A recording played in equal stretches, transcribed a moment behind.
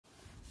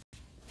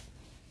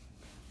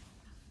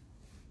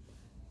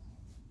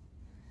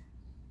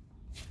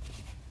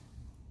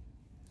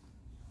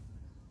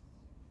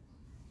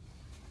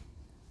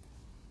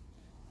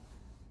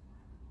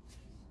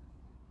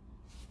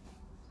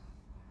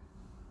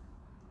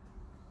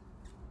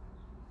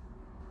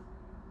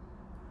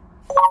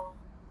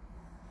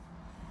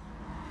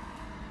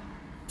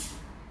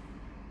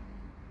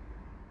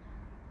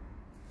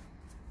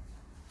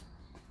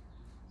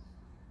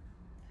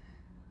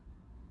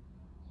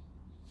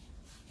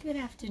Good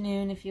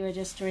afternoon. If you are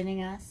just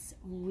joining us,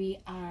 we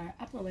are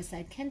Upper West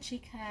Side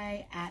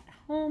Kenchikai at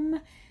home.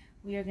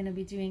 We are going to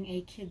be doing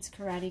a kids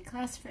karate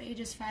class for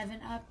ages 5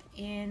 and up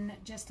in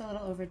just a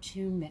little over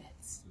 2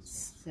 minutes.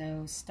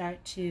 So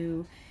start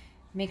to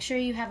make sure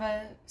you have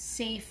a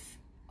safe,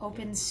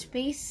 open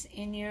space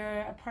in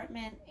your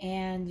apartment,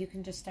 and you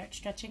can just start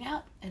stretching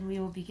out, and we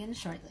will begin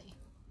shortly.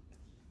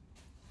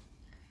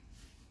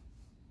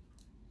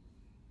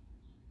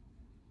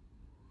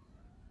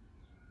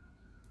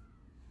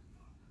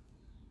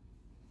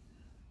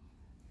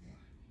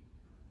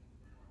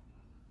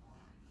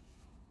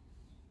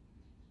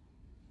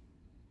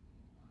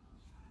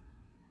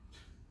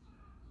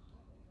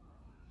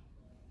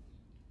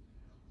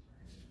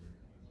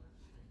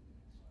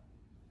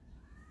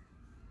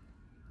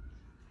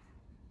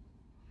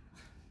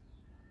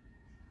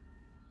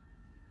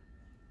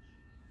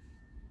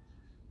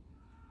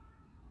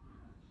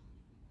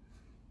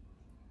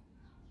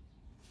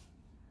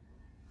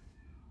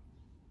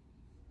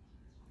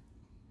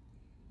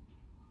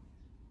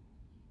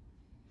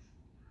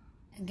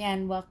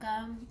 Again,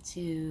 welcome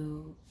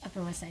to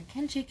Upper West Side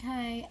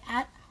Kenchikai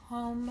at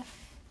home.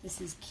 This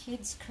is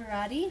kids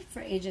karate for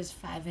ages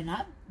 5 and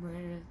up.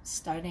 We're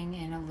starting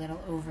in a little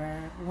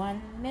over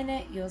 1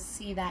 minute. You'll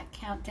see that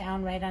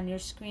countdown right on your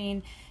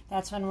screen.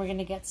 That's when we're going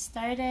to get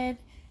started.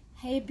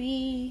 Hey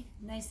B,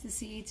 nice to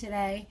see you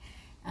today.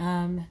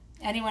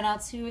 Anyone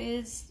else who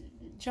is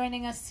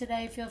joining us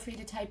today, feel free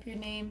to type your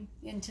name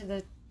into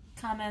the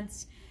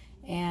comments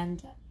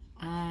and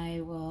I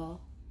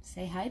will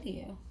say hi to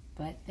you.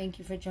 But thank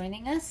you for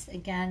joining us.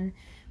 Again,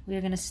 we're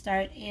going to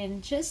start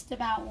in just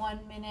about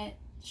 1 minute.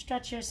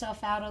 Stretch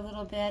yourself out a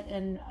little bit,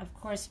 and of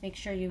course, make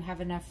sure you have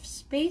enough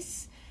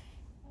space.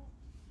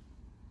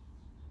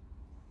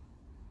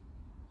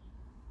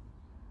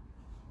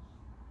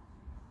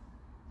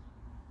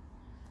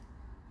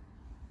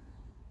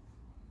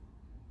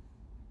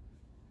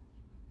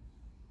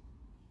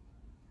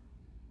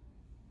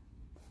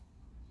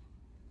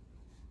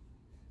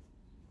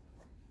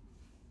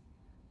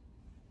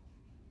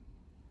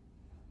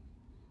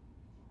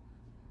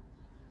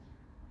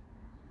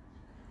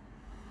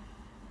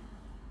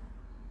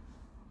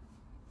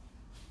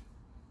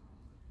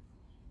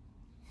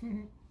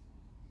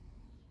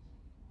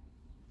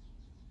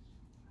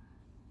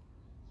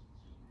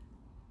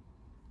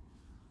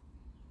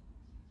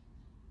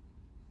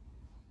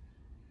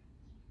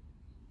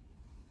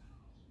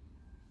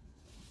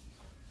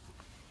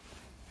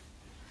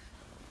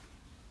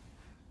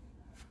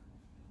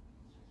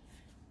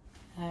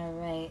 All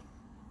right.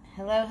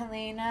 Hello,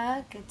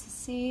 Helena. Good to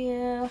see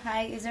you.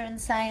 Hi, Izer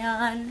and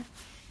Sion.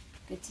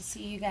 Good to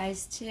see you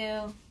guys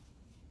too.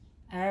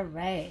 All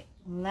right.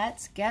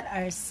 Let's get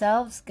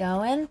ourselves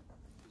going.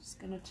 Just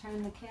going to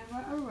turn the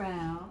camera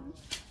around.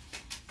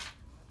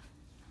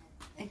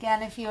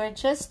 Again, if you are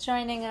just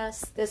joining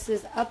us, this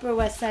is Upper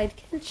West Side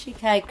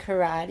Kenchikai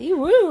Karate.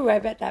 Woo! I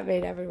bet that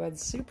made everyone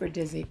super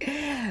dizzy.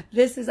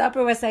 This is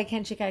Upper West Side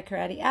Kenchikai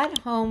Karate at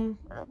home.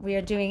 We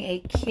are doing a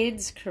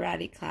kids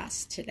karate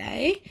class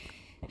today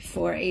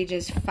for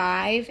ages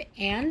 5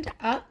 and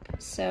up.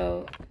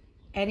 So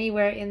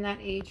anywhere in that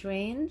age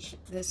range,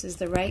 this is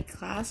the right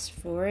class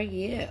for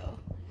you.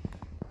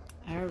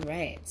 All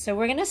right. So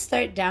we're going to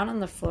start down on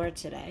the floor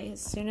today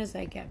as soon as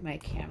I get my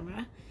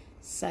camera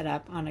set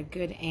up on a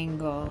good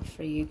angle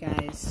for you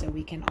guys so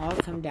we can all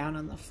come down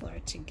on the floor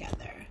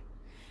together.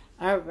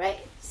 All right,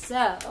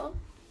 so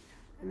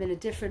I'm in a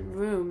different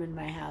room in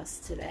my house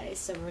today,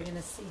 so we're going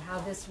to see how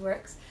this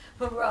works.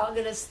 But we're all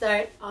going to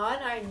start on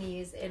our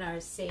knees in our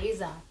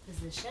seiza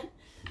position.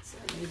 So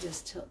let me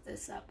just tilt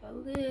this up a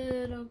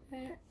little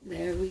bit.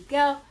 There we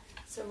go.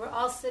 So we're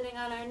all sitting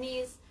on our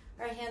knees.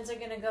 Our hands are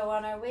going to go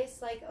on our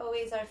waist like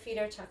always. Our feet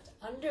are tucked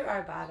under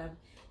our bottom.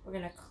 We're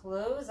going to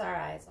close our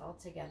eyes all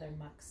together.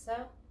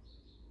 Mukso.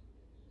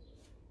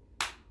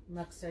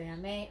 Mukso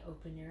yame.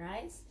 Open your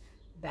eyes.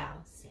 Bow.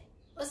 Sit.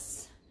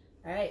 Us.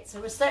 All right. So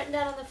we're starting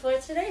down on the floor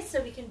today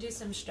so we can do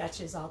some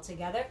stretches all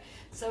together.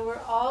 So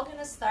we're all going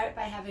to start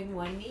by having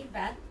one knee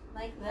bent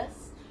like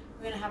this.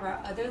 We're going to have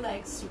our other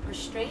leg super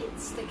straight,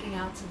 sticking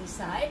out to the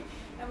side.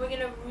 And we're going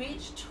to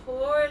reach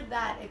toward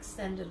that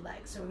extended leg.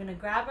 So we're going to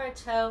grab our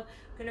toe.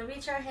 We're going to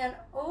reach our hand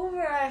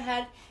over our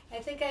head. I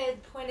think I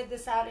had pointed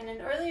this out in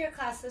an earlier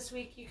class this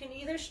week. You can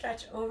either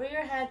stretch over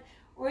your head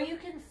or you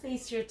can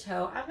face your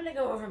toe. I'm going to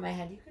go over my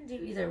head. You can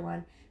do either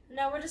one.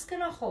 Now we're just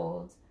going to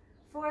hold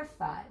 4,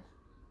 5,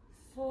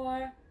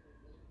 4,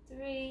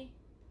 3,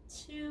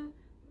 2,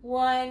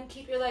 1.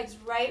 Keep your legs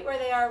right where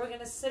they are. We're going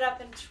to sit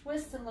up and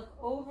twist and look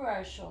over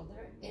our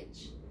shoulder.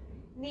 Ich,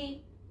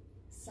 ni,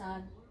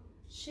 san,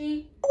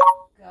 shi.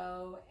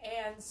 Go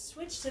and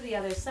switch to the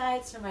other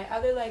side. So my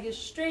other leg is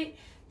straight.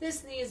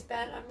 This knee is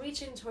bent. I'm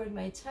reaching toward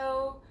my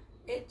toe.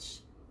 Ich,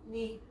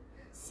 ni,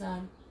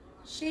 san,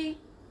 shi.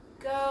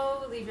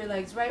 Go. Leave your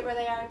legs right where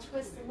they are.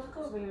 Twist and look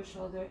over your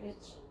shoulder.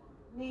 Ich,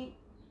 ni,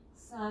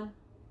 san,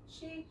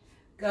 shi.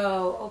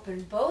 Go.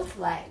 Open both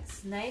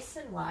legs nice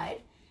and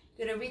wide.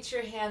 You're going to reach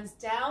your hands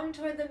down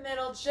toward the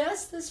middle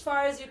just as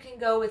far as you can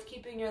go with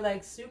keeping your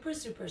legs super,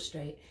 super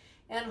straight.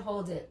 and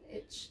hold it.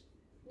 Ich,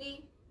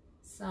 ni,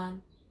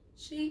 san,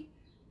 chi,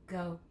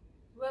 go,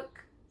 rook,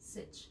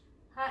 sich,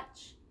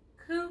 hach,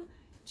 ku,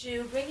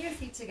 ju. Bring your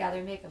feet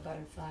together, make a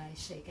butterfly,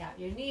 shake out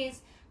your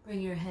knees,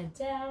 bring your head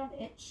down,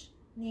 ich,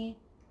 ni,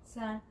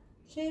 san,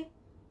 chi,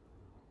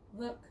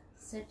 rook,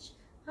 sich,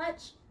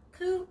 hach,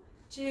 ku,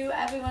 ju.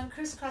 Everyone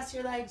crisscross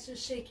your legs,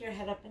 just shake your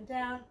head up and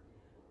down,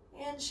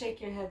 and shake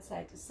your head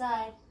side to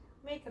side.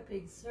 Make a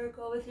big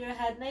circle with your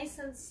head, nice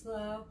and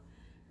slow.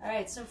 All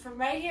right, so from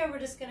right here, we're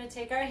just going to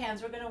take our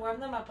hands. We're going to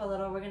warm them up a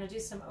little. We're going to do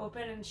some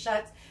open and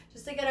shuts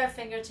just to get our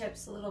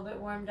fingertips a little bit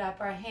warmed up,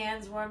 our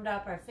hands warmed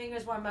up, our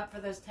fingers warmed up for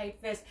those tight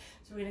fists.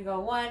 So we're going to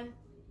go 1,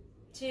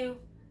 2,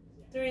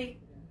 3,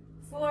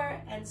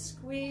 4, and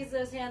squeeze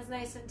those hands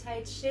nice and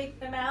tight. Shake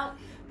them out.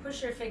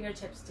 Push your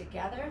fingertips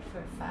together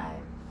for 5,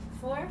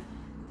 4,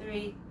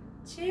 3,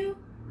 2,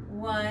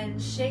 1.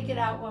 Shake it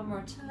out one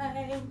more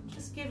time.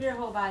 Just give your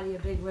whole body a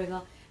big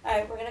wiggle. All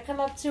right, we're going to come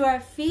up to our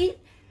feet.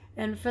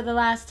 And for the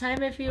last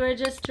time, if you are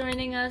just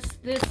joining us,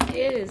 this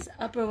is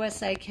Upper West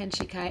Side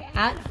Kenshikai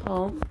at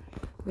home.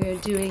 We are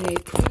doing a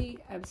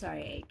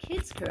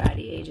kids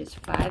karate, ages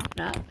 5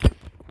 and up.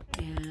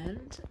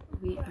 And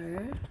we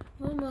are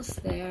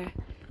almost there.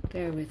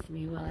 Bear with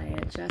me while I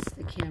adjust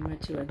the camera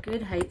to a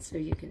good height so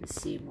you can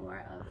see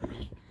more of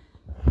me.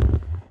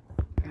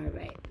 All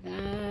right,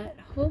 that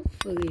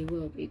hopefully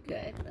will be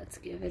good. Let's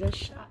give it a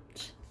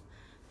shot.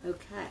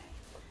 Okay.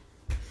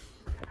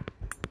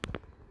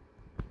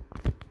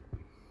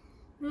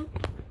 All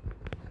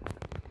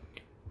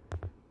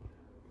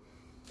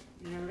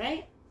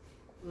right.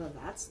 Well,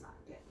 that's not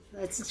good.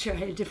 Let's try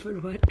a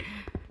different one.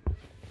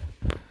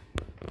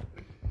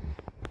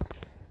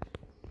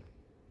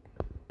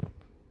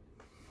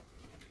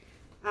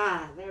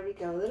 There we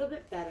go. A little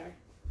bit better.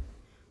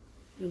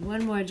 Do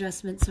one more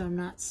adjustment so I'm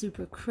not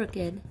super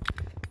crooked.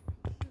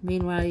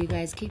 Meanwhile, you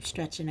guys keep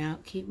stretching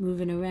out, keep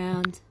moving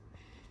around.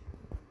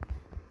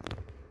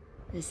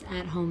 This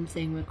at-home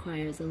thing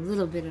requires a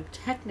little bit of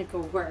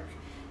technical work.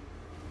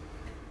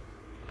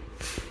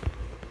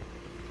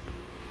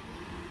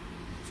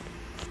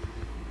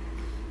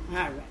 All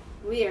right,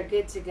 we are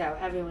good to go.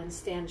 Everyone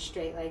stand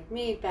straight like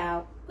me,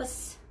 bow.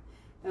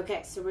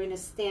 Okay, so we're gonna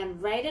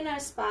stand right in our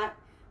spot.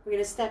 We're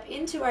gonna step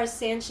into our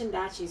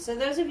Sanshin-dachi. So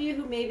those of you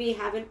who maybe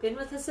haven't been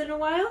with us in a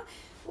while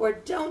or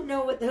don't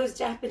know what those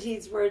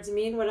Japanese words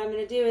mean, what I'm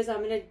gonna do is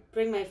I'm gonna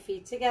bring my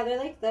feet together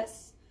like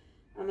this.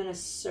 I'm gonna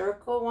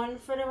circle one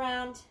foot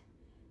around.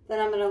 Then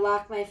I'm gonna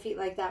lock my feet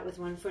like that with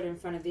one foot in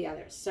front of the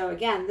other. So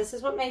again, this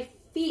is what my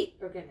feet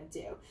are gonna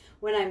do.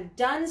 When I'm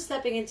done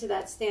stepping into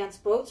that stance,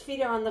 both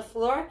feet are on the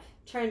floor,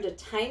 turned a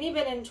tiny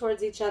bit in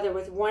towards each other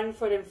with one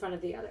foot in front of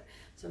the other.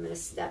 So I'm gonna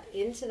step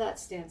into that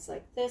stance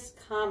like this,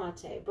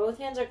 kamate. Both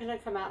hands are gonna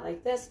come out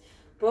like this.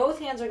 Both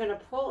hands are gonna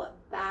pull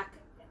back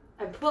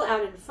and pull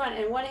out in front,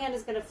 and one hand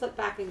is gonna flip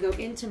back and go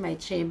into my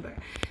chamber.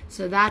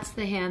 So that's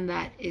the hand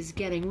that is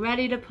getting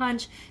ready to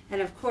punch.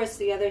 And of course,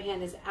 the other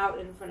hand is out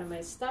in front of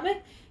my stomach.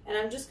 And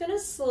I'm just gonna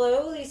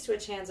slowly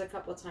switch hands a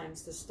couple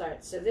times to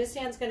start. So this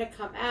hand's gonna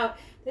come out,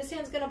 this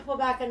hand's gonna pull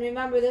back, and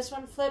remember, this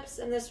one flips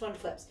and this one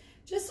flips.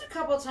 Just a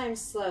couple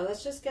times slow.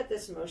 Let's just get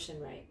this motion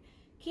right.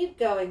 Keep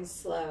going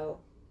slow.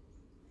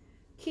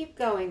 Keep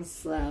going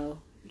slow.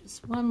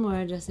 Just one more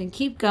adjusting.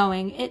 Keep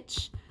going.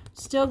 Ich.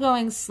 Still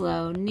going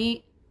slow.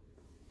 Ni.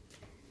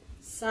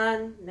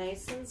 San.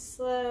 Nice and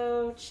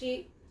slow.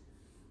 Chi.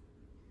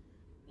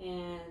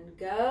 And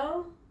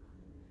go.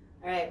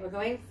 All right, we're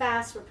going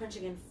fast. We're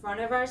punching in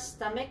front of our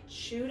stomach.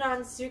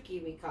 Chudan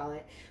Suki, we call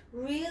it.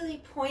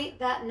 Really point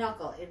that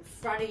knuckle in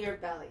front of your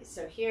belly.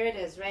 So here it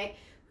is, right?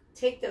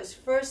 Take those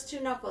first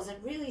two knuckles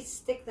and really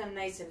stick them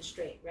nice and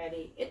straight.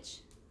 Ready? Ich.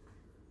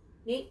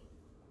 Ni.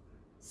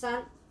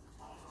 San.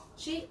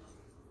 Chi.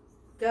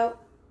 Go.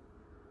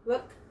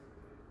 Rook.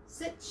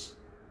 Sich.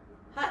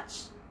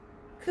 Hach.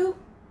 Ku.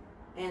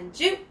 And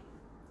ju.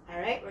 All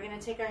right, we're going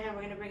to take our hand,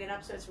 we're going to bring it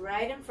up so it's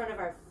right in front of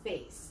our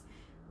face,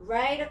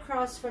 right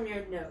across from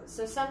your nose.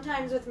 So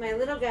sometimes with my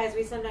little guys,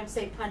 we sometimes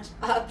say punch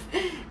up,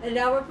 and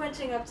now we're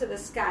punching up to the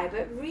sky.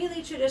 But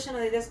really,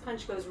 traditionally, this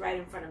punch goes right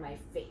in front of my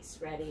face.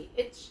 Ready?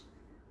 Ich.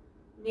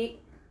 Ni.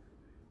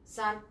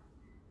 San.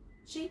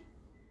 Chi.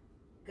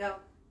 Go.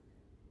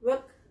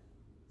 Rook.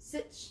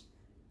 Sich.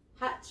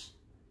 Hach.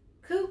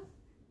 Ku.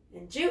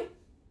 And ju.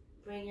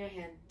 Bring your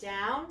hand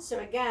down. So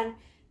again,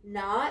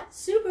 not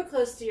super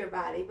close to your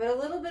body, but a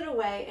little bit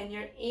away, and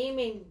you're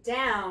aiming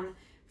down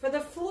for the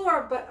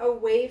floor, but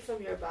away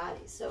from your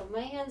body. So my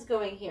hand's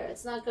going here.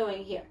 It's not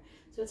going here.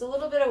 So it's a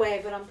little bit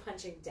away, but I'm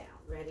punching down.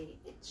 Ready?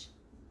 Ich.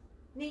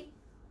 Ni.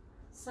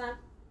 San.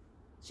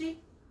 Chi.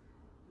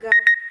 Go.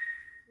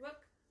 Rook.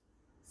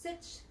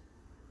 Sich.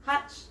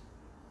 Hach.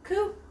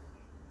 Ku.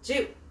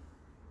 Ju.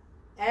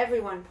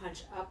 Everyone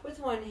punch up with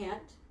one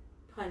hand,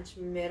 punch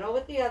middle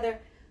with the other,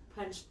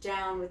 punch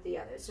down with the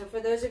other. So for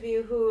those of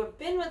you who have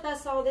been with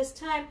us all this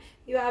time,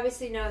 you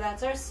obviously know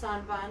that's our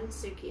Sanban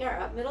Suki, our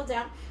up, middle,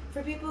 down.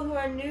 For people who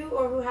are new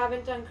or who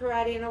haven't done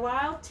karate in a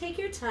while, take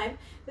your time.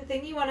 The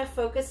thing you want to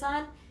focus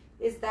on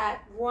is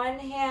that one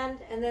hand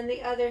and then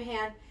the other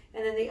hand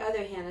and then the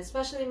other hand.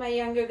 Especially my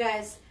younger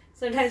guys,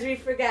 sometimes we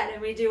forget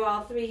and we do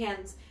all three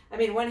hands. I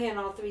mean, one hand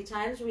all three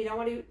times. We don't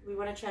want to. We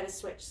want to try to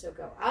switch. So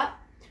go up,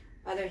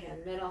 other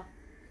hand middle,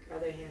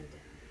 other hand down.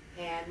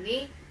 Hand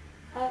knee,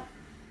 up,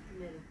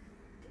 middle, down.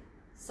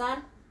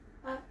 Sun,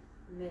 up,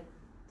 middle, down.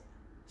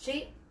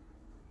 Sheet.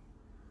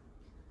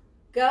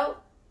 Go,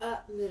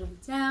 up, middle,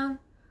 down.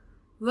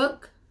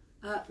 Look,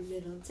 up,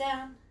 middle,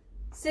 down.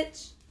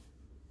 Sit.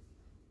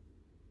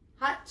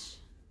 Hutch.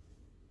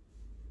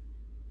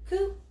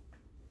 Coup.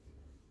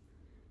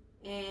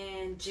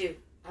 And Jew.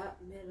 Up,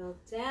 middle,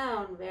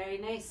 down. Very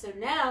nice. So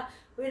now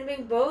we're going to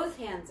bring both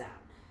hands out.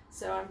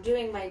 So I'm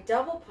doing my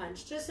double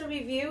punch. Just a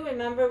review,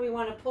 remember we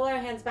want to pull our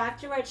hands back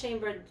to our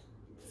chamber,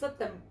 flip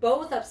them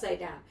both upside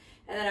down,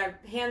 and then our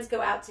hands go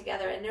out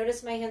together. And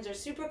notice my hands are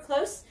super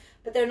close,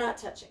 but they're not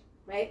touching,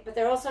 right? But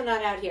they're also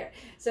not out here.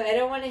 So I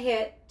don't want to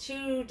hit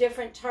two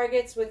different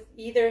targets with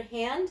either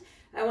hand.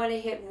 I want to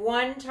hit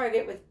one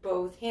target with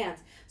both hands.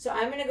 So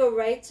I'm going to go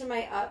right to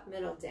my up,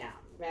 middle, down.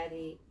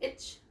 Ready,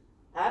 itch,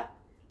 up,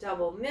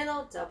 double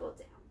middle, double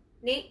down.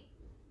 Knee,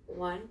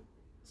 1,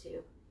 2,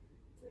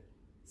 3.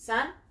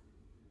 Sun,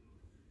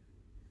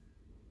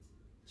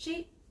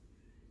 sheet,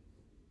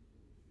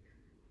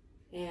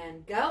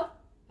 and go,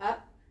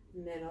 up,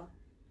 middle,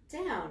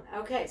 down.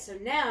 Okay, so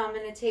now I'm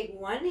going to take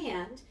one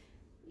hand,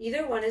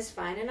 either one is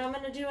fine, and I'm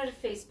going to do a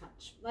face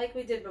punch like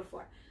we did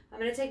before. I'm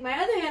going to take my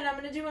other hand, I'm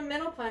going to do a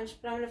middle punch,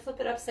 but I'm going to flip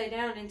it upside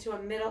down into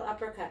a middle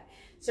uppercut.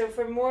 So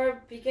for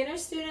more beginner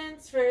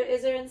students, for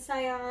Izzer and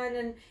Sion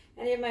and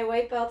any of my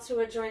white belts who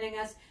are joining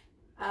us,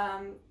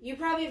 you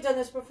probably have done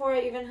this before,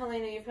 even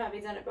Helena, you've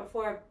probably done it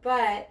before,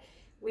 but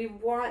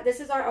this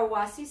is our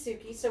Owasi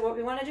Tsuki, so what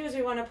we want to do is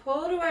we want to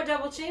pull to our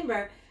double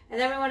chamber, and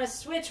then we want to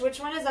switch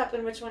which one is up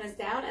and which one is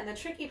down, and the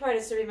tricky part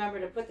is to remember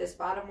to put this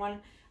bottom one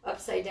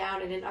upside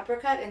down in an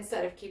uppercut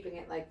instead of keeping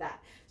it like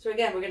that. So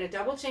again, we're going to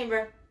double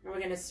chamber, and we're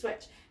going to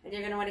switch, and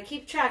you're going to want to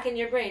keep track in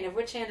your brain of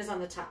which hand is on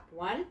the top.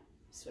 1,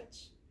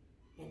 switch,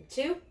 and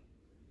 2,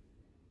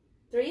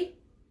 3,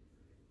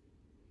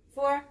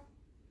 4,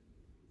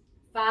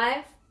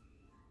 5,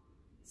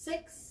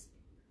 6,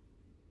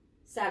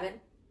 7,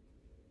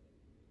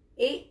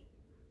 8,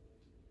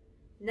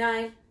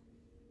 9,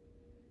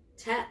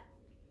 10.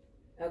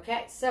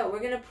 Okay, so we're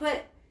going to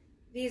put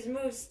these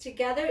moves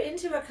together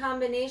into a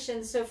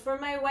combination. So for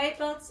my white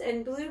belts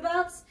and blue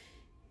belts,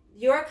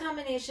 your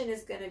combination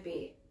is going to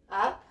be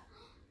up,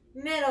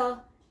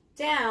 middle,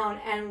 down,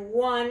 and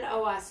one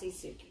Owasi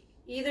Tsuki.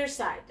 Either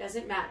side,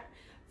 doesn't matter.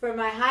 For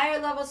my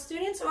higher level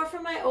students or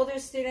for my older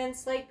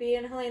students like B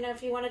and Helena,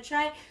 if you want to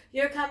try,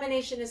 your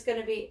combination is going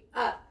to be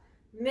up,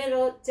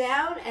 middle,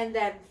 down, and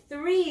then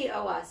 3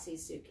 Owasi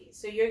Tsuki.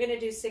 So you're going to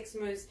do 6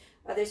 moves.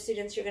 Other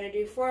students, you're going to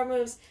do 4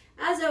 moves.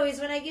 As always,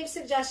 when I give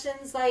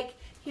suggestions like,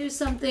 here's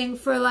something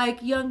for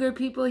like younger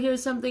people,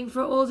 here's something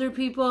for older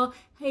people,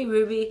 hey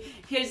Ruby,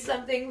 here's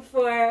something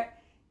for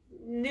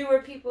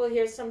newer people,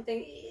 here's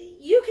something,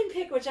 you can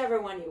pick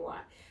whichever one you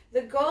want.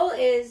 The goal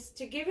is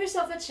to give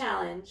yourself a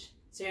challenge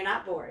so you're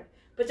not bored,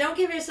 but don't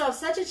give yourself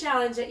such a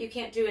challenge that you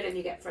can't do it and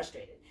you get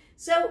frustrated.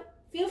 So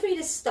feel free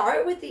to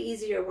start with the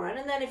easier one,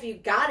 and then if you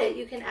got it,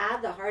 you can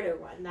add the harder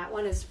one. That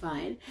one is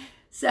fine.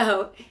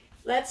 So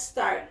let's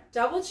start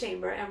double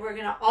chamber, and we're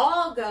going to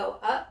all go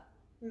up,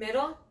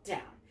 middle, down.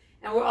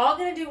 And we're all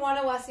going to do 1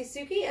 Owasi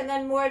Tsuki, and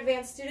then more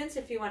advanced students,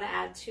 if you want to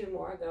add 2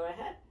 more, go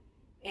ahead.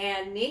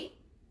 And knee,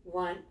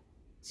 1,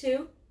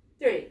 2,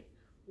 3.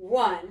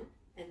 1,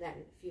 and then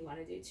if you want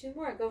to do 2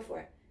 more, go for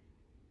it.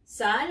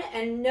 Sun,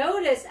 and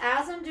notice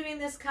as I'm doing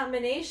this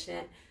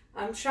combination,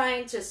 I'm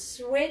trying to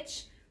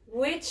switch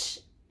which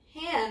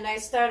hand I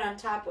start on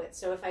top with.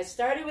 So if I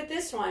started with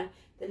this one,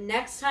 the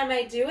next time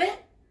I do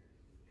it,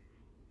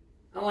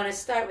 I want to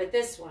start with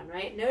this one,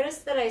 right? Notice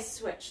that I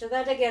switch. So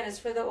that, again, is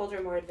for the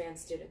older, more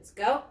advanced students.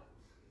 Go.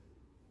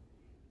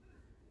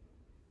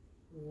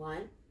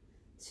 1,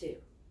 2,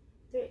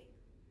 3.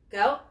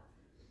 Go.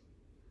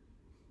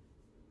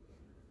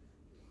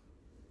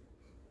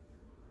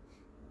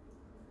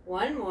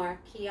 One more.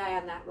 Key eye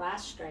on that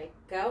last strike.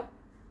 Go.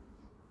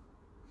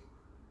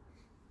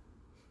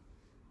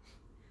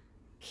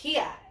 Key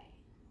eye.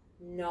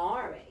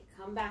 Nare.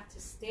 Come back to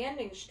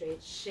standing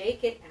straight.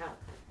 Shake it out.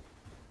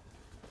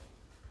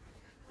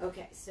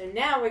 Okay, so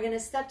now we're going to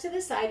step to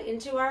the side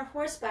into our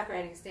horseback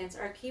riding stance,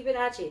 our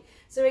Kibarachi.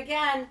 So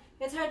again,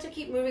 it's hard to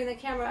keep moving the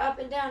camera up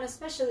and down,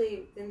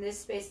 especially in this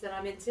space that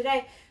I'm in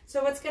today.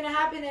 So what's going to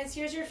happen is,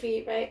 here's your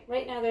feet, right?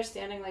 Right now they're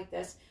standing like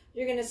this.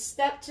 You're going to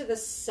step to the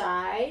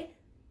side,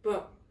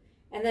 boom.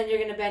 And then you're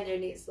going to bend your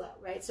knees low,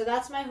 right? So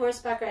that's my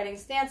horseback riding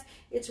stance.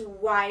 It's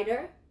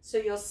wider, so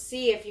you'll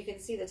see, if you can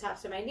see the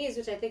tops of my knees,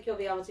 which I think you'll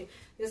be able to,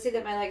 you'll see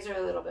that my legs are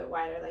a little bit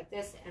wider like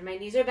this, and my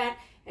knees are bent,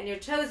 and your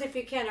toes, if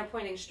you can, are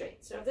pointing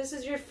straight. So if this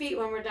is your feet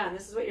when we're done,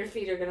 this is what your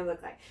feet are going to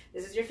look like.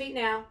 This is your feet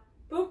now,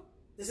 boop.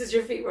 This is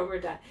your feet when we're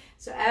done.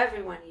 So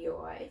everyone,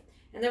 yoi.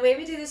 And the way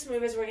we do this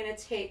move is we're going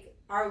to take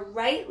our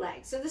right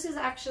leg. So this is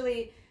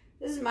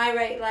my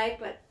right leg,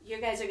 but you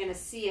guys are going to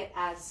see it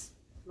as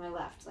my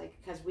left, like,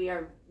 because we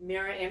are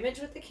mirror image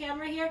with the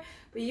camera here,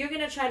 but you're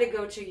going to try to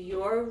go to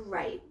your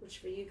right, which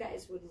for you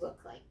guys would look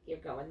like you're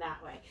going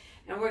that way.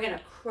 And we're going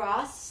to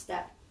cross,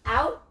 step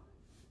out,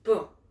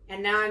 boom.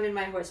 And now I'm in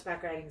my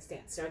horseback riding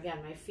stance. So again,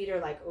 my feet are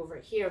like over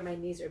here. My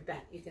knees are bent.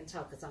 You can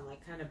tell because I'm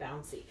like kind of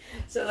bouncy.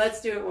 So let's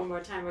do it one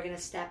more time. We're going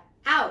to step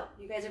out.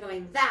 You guys are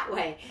going that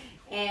way.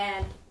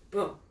 And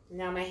boom.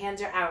 Now my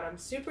hands are out. I'm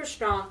super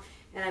strong.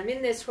 And I'm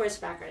in this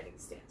horseback riding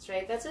stance,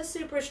 right? That's a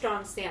super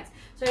strong stance.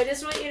 So I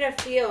just want you to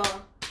feel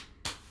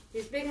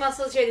these big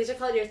muscles here. These are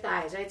called your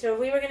thighs, right? So if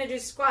we were going to do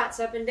squats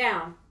up and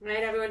down,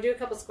 right? Everyone do a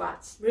couple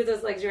squats. Move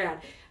those legs around.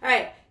 All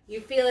right. You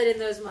feel it in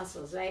those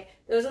muscles, right?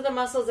 Those are the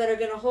muscles that are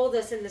going to hold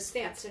us in the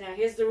stance. So now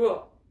here's the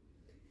rule.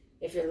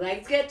 If your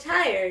legs get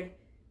tired,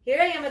 here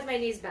I am with my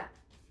knees bent.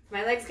 If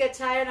my legs get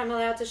tired, I'm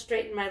allowed to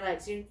straighten my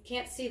legs. You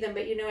can't see them,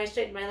 but you know I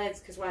straighten my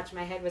legs because watch,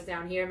 my head was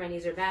down here, my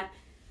knees are bent.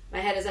 My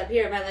head is up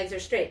here, my legs are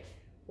straight.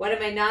 What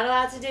am I not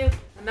allowed to do?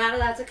 I'm not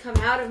allowed to come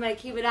out of my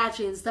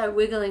Kibadachi and start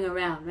wiggling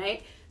around,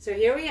 right? So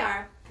here we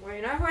are. We're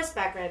in our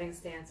horseback riding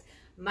stance.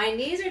 My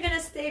knees are going to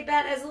stay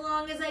bent as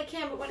long as I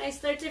can, but when I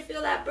start to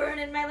feel that burn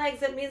in my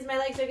legs, that means my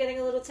legs are getting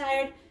a little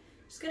tired. I'm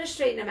just going to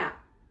straighten them out.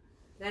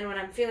 Then when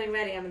I'm feeling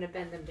ready, I'm going to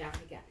bend them down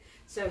again.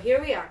 So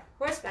here we are,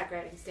 horseback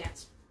riding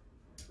stance.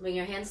 Bring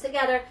your hands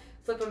together,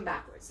 flip them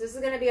backwards. This is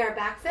going to be our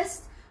back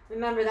fist.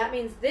 Remember, that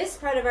means this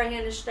part of our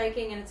hand is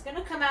striking, and it's going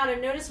to come out.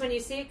 And notice when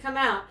you see it come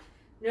out,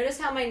 notice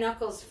how my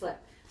knuckles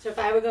flip. So if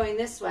I were going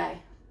this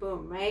way,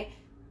 boom, right?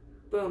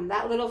 Boom.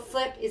 That little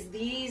flip is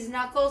these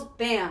knuckles,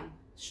 bam.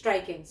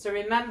 Striking. So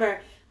remember,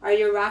 our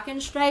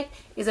Uraken strike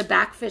is a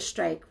back fist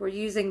strike. We're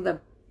using the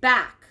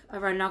back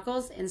of our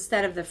knuckles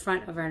instead of the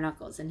front of our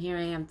knuckles. And here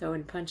I am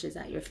throwing punches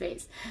at your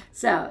face.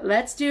 So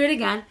let's do it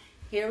again.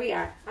 Here we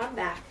are. I'm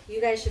back. You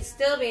guys should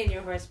still be in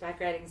your horseback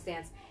riding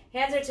stance.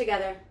 Hands are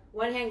together.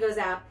 One hand goes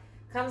out,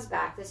 comes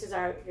back. This is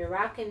our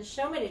Uraken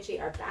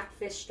Shomanichi, our back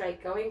fist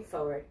strike going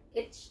forward.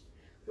 It's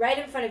right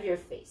in front of your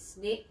face.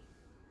 Ni,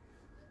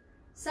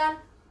 san,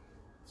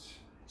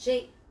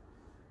 chi,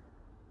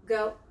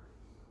 go.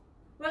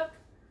 Rook,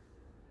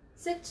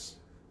 sit,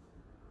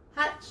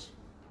 hutch,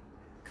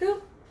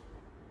 coup,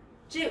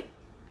 ju.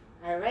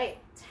 All right,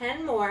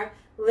 10 more.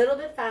 A little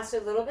bit faster,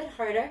 a little bit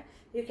harder.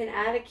 You can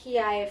add a ki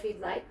if you'd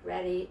like.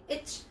 Ready,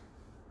 ich,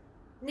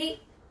 ni,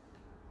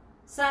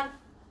 san,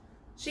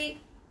 chi,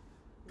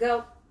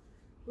 go.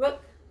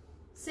 Rook,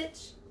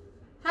 sit,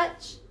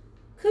 hutch,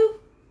 coup,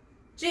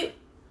 ju.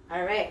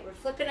 All right, we're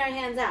flipping our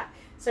hands out.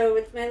 So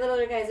with my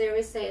little guys, I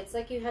always say, it's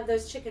like you have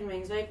those chicken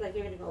wings, right? Like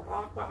you're going to go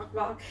walk, walk,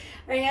 walk.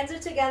 Our hands are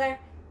together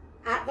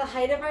at the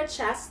height of our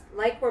chest,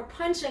 like we're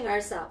punching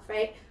ourselves,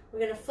 right? We're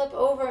going to flip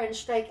over and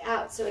strike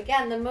out. So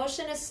again, the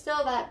motion is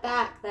still that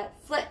back, that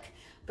flick.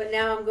 But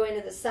now I'm going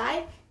to the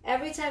side.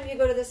 Every time you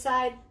go to the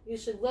side, you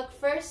should look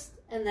first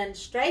and then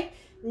strike.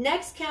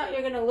 Next count,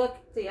 you're going to look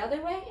the other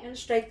way and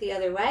strike the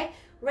other way.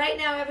 Right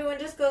now, everyone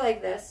just go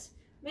like this.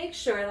 Make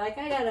sure, like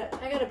I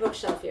got a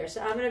bookshelf here,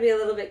 so I'm going to be a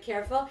little bit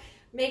careful.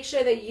 Make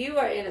sure that you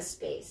are in a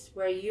space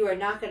where you are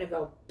not going to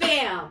go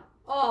bam,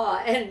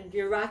 oh, and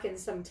you're rocking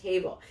some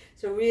table.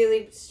 So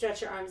really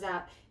stretch your arms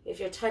out. If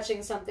you're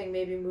touching something,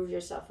 maybe move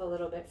yourself a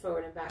little bit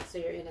forward and back so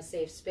you're in a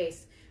safe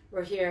space.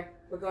 We're here.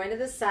 We're going to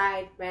the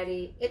side.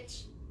 Ready?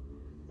 Ich.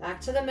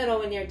 Back to the middle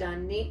when you're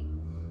done. Ni.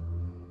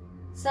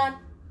 San.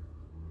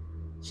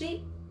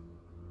 Chi.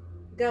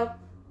 Go.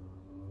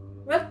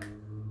 Rook.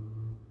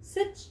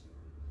 Sit.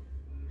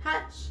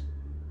 Hutch.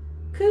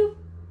 Coup.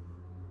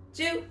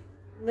 Ju.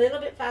 A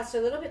little bit faster,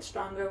 a little bit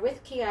stronger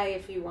with ki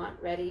if you want.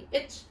 Ready?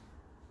 Ich.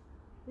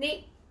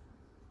 Ni.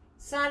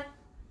 San.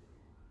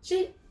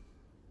 Chi.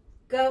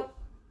 Go.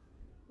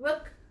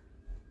 Rook.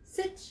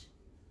 Sit.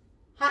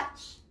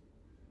 Hutch.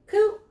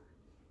 Coup.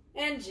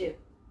 And ju.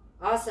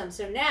 Awesome.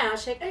 So now,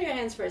 shake out your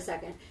hands for a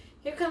second.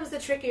 Here comes the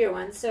trickier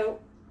one. So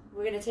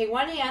we're going to take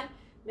one hand,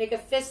 make a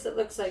fist that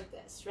looks like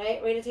this,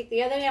 right? We're going to take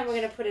the other hand, we're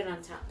going to put it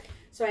on top.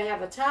 So I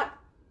have a top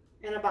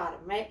and a bottom,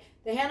 right?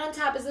 The hand on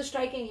top is the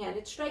striking hand.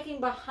 It's striking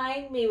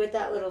behind me with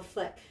that little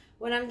flick.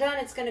 When I'm done,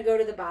 it's going to go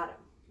to the bottom.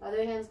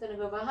 Other hand's going to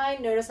go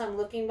behind. Notice I'm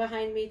looking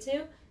behind me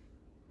too.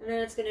 And then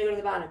it's going to go to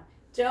the bottom.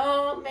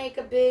 Don't make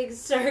a big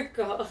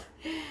circle.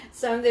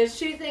 So there's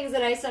two things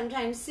that I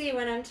sometimes see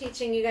when I'm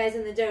teaching you guys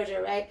in the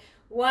dojo, right?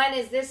 One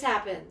is this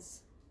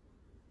happens.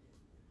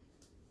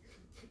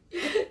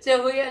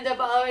 So we end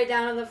up all the way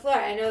down on the floor.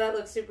 I know that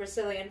looks super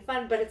silly and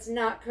fun, but it's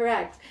not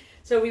correct.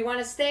 So we want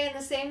to stay in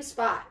the same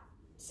spot.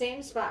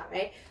 Same spot,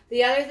 right?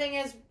 The other thing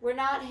is we're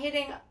not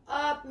hitting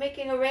up,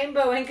 making a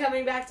rainbow and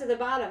coming back to the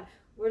bottom.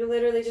 We're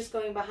literally just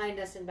going behind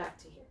us and back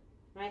to here,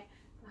 right?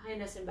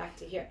 Behind us and back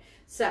to here.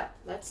 So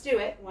let's do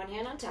it. One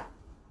hand on top.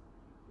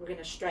 We're going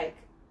to strike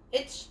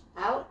ich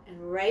out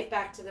and right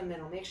back to the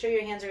middle. Make sure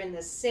your hands are in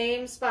the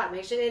same spot.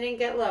 Make sure they didn't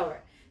get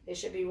lower. They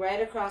should be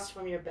right across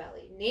from your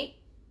belly. Ni.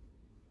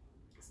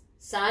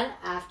 San,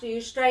 after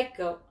you strike,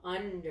 go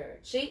under.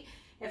 Chi.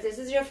 If this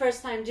is your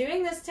first time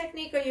doing this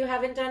technique or you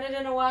haven't done it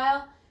in a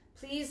while,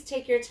 please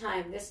take your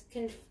time. This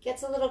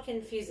gets a little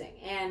confusing.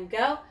 And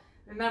go.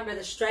 Remember,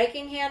 the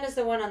striking hand is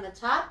the one on the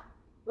top.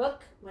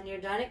 Rook. When you're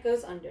done, it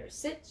goes under.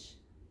 Sich.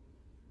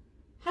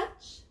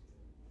 Hutch.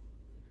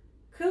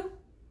 Coo.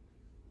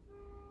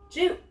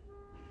 Ju.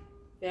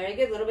 Very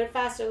good. A little bit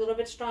faster, a little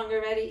bit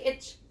stronger. Ready?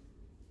 Ich.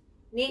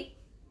 Ni.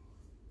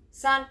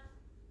 San.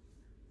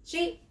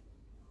 Chi.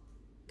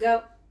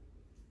 Go.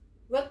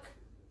 Rook.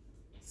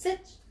 Sich.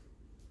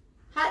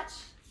 Hutch.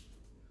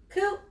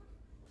 Coo.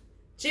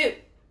 Ju.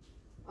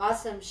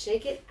 Awesome.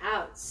 Shake it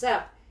out.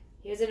 So,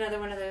 here's another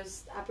one of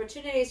those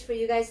opportunities for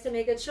you guys to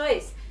make a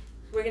choice.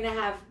 We're going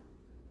to have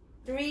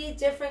 3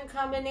 different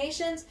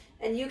combinations,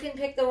 and you can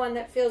pick the one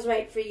that feels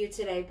right for you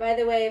today. By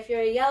the way, if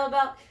you're a yellow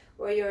belt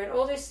or you're an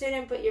older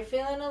student, but you're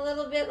feeling a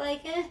little bit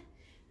like,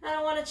 I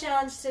don't want to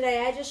challenge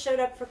today. I just showed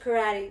up for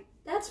karate.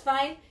 That's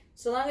fine.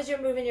 So long as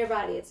you're moving your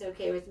body, it's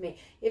okay with me.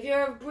 If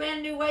you're a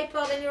brand new white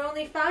belt and you're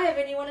only 5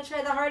 and you want to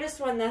try the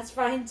hardest one, that's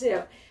fine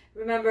too.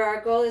 Remember,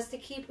 our goal is to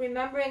keep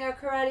remembering our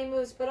karate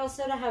moves, but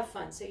also to have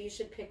fun. So you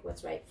should pick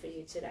what's right for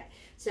you today.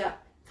 So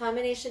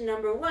combination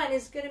number 1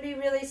 is going to be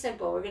really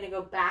simple. We're going to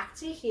go back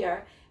to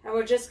here, and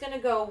we're just going to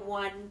go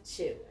 1,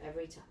 2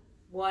 every time.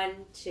 1,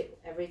 2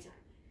 every time.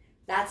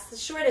 That's the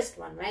shortest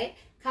one, right?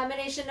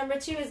 Combination number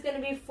 2 is going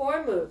to be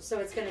 4 moves. So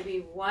it's going to be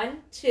 1,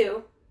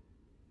 2,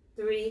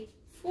 3,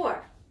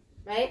 4.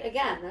 Right?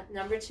 Again, that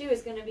number 2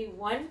 is going to be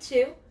 1,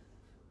 2,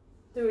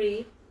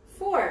 3,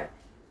 4.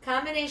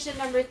 Combination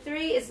number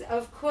 3 is,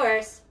 of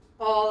course,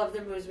 all of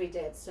the moves we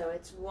did. So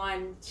it's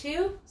 1,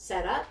 2,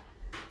 set up,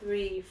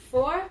 3,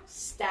 4,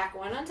 stack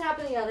one on top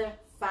of the other,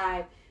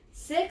 5,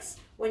 6.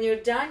 When you're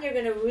done, you're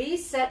going to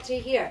reset to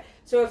here.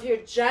 So if you're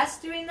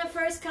just doing the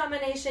first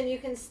combination, you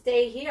can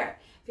stay here.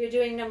 If you're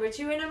doing number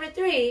 2 or number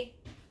 3,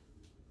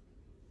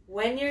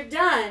 when you're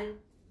done,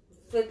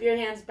 flip your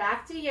hands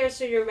back to here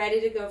so you're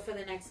ready to go for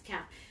the next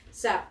count.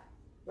 So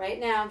right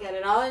now, get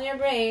it all in your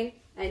brain.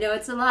 I know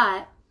it's a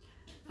lot.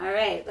 All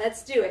right,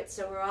 let's do it.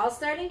 So we're all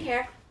starting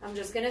here. I'm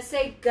just going to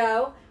say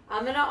go.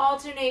 I'm going to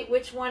alternate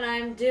which one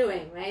I'm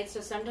doing, right?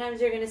 So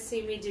sometimes you're going to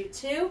see me do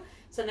 2.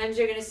 Sometimes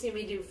you're going to see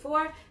me do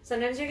 4.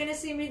 Sometimes you're going to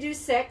see me do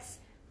 6.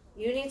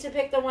 You need to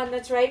pick the one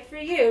that's right for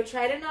you.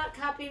 Try to not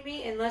copy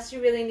me unless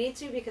you really need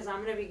to, because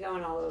I'm going to be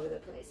going all over the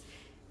place.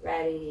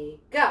 Ready,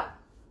 go.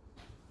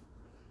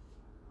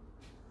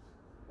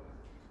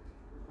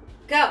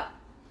 Go.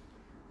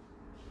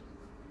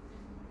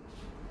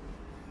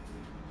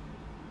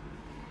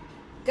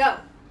 Go.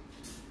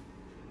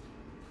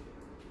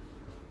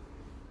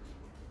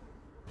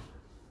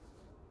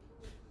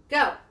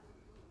 Go.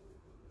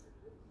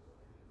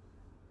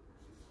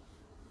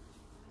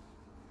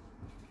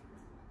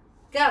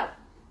 Go.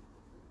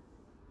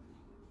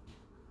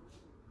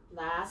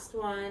 Last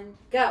one.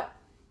 Go.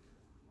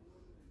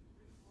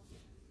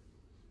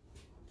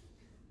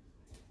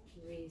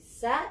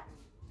 Reset.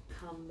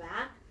 Come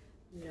back.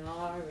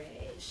 Nare.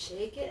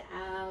 Shake it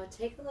out.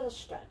 Take a little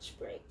stretch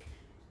break.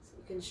 So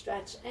you can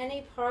stretch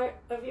any part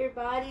of your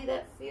body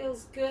that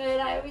feels good.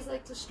 I always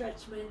like to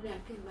stretch my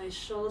neck and my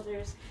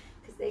shoulders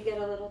because they get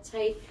a little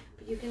tight.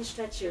 But you can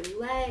stretch your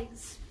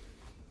legs.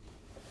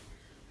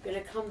 We're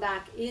going to come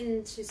back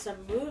into some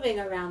moving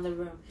around the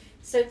room.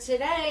 So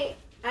today,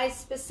 I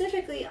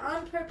specifically,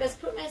 on purpose,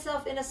 put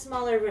myself in a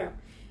smaller room.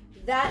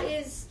 That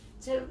is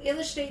to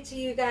illustrate to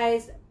you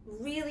guys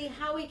really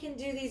how we can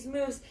do these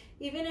moves,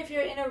 even if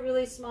you're in a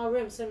really small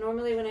room. So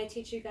normally when I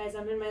teach you guys,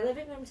 I'm in my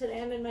living room.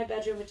 Today I'm in my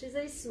bedroom, which is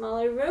a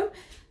smaller room.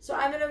 So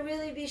I'm going to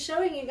really be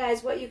showing you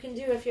guys what you can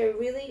do if you're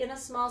really in a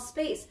small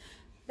space.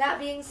 That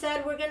being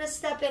said, we're going to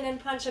step in and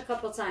punch a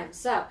couple times.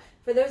 So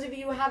for those of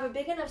you who have a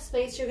big enough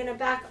space, you're going to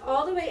back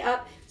all the way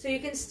up so you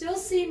can still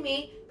see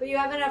me, but you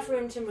have enough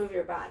room to move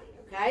your body,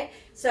 okay?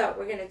 So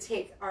we're going to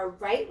take our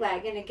right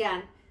leg, and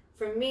again,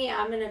 for me,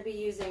 I'm going to be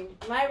using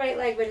my right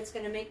leg, but it's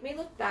going to make me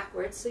look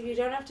backwards, so you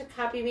don't have to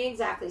copy me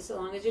exactly, so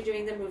long as you're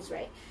doing the moves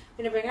right.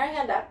 We're going to bring our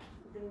hand up.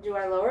 We're going to do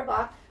our lower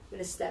block. We're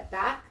going to step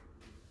back.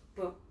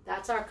 Boom.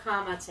 That's our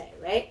kamate,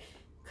 right?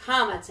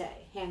 Kamate.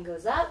 Hand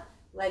goes up,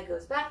 leg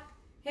goes back,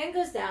 hand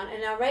goes down.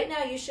 And now right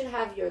now you should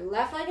have your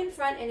left leg in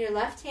front and your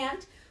left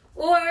hand,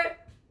 or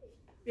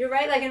your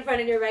right leg in front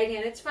and your right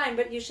hand. It's fine,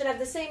 but you should have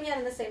the same hand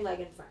and the same leg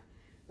in front,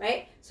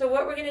 right? So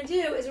what we're going to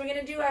do is we're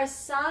going to do our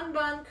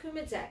Sanban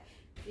Kumite.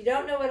 If you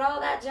don't know what all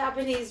that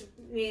Japanese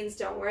means,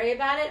 don't worry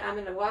about it. I'm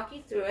going to walk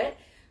you through it.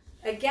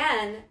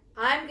 Again,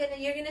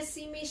 you're going to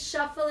see me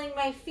shuffling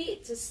my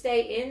feet to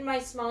stay in my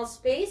small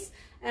space,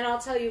 and I'll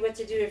tell you what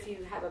to do if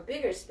you have a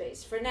bigger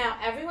space. For now,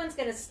 everyone's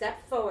going to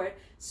step forward,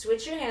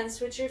 switch your hands,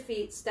 switch your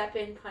feet, step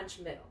in, punch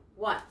middle.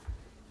 1.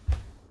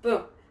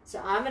 Boom. So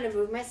I'm going to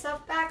move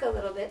myself back a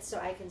little bit so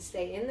I can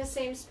stay in the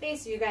same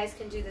space. You guys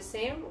can do the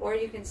same, or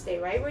you can stay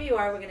right where you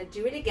are. We're going to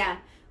do it again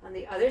on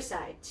the other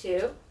side.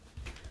 2.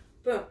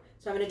 Boom.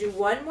 So I'm going to do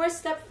one more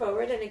step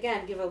forward, and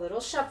again, give a little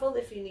shuffle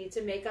if you need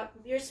to make up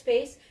your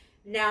space.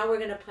 Now we're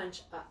going to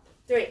punch up.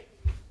 3.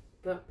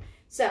 Boom.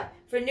 So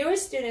for newer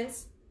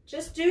students,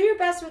 just do your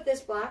best with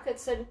this block.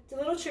 It's a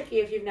little tricky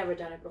if you've never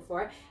done it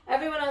before.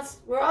 Everyone else,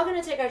 we're all going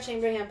to take our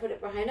chamber hand, put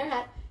it behind our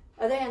head.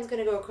 Other hand's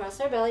going to go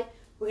across our belly.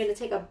 We're going to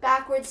take a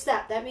backward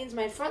step. That means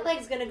my front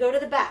leg's going to go to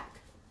the back.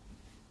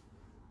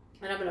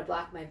 and I'm going to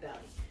block my belly.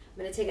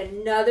 I'm going to take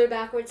another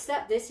backward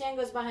step. This hand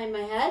goes behind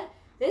my head.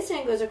 This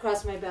hand goes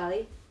across my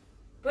belly.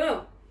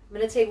 Boom. I'm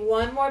going to take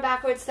one more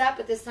backward step,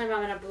 but this time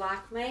I'm going to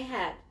block my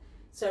head.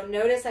 So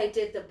notice I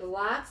did the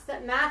blocks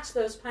that match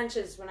those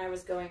punches when I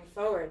was going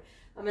forward.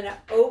 I'm going to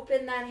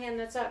open that hand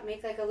that's up,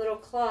 make like a little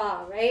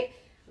claw, right?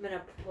 I'm going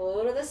to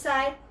pull to the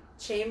side,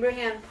 chamber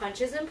hand,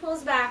 punches and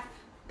pulls back,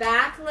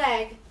 back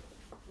leg,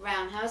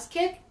 roundhouse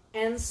kick,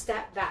 and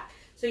step back.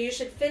 So you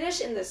should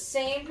finish in the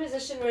same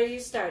position where you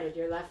started.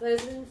 Your left leg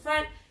is in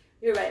front,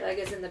 your right leg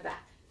is in the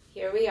back.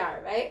 Here we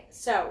are, right?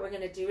 So we're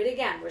going to do it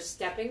again. We're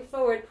stepping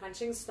forward,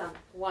 punching stomach.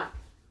 1.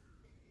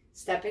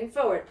 Stepping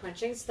forward,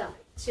 punching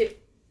stomach. 2.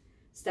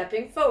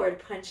 Stepping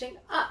forward, punching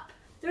up.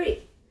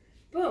 3.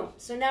 Boom.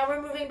 So now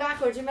we're moving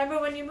backwards.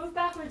 Remember, when you move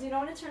backwards, you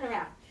don't want to turn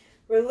around.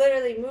 We're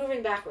literally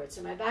moving backwards.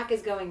 So my back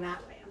is going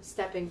that way. I'm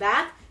stepping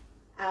back,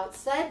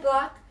 outside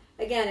block.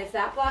 Again, if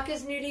that block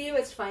is new to you,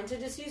 it's fine to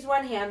just use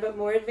one hand, but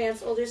more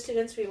advanced older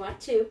students, we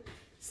want 2.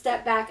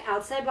 Step back,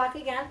 outside block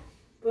again.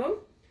 Boom.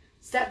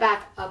 Step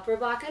back, upper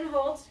block and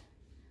hold.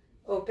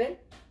 Open,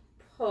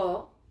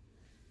 pull,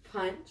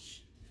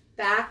 punch,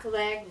 back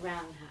leg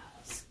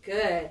roundhouse.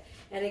 Good.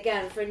 And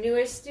again, for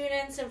newer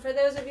students and for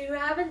those of you who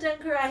haven't done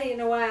karate in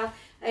a while,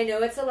 I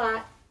know it's a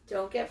lot.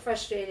 Don't get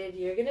frustrated.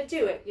 You're going to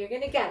do it. You're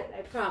going to get it.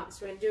 I promise.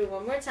 We're going to do it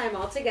one more time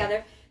all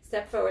together.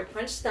 Step forward,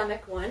 punch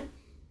stomach. 1.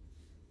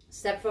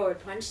 Step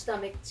forward, punch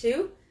stomach.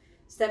 2.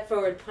 Step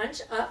forward,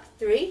 punch up.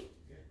 3.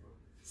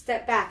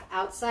 Step back,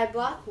 outside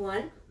block.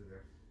 1.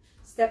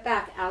 Step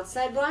back,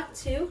 outside block.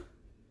 2.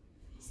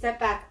 Step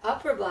back,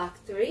 upper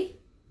block. 3.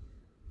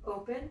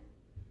 Open,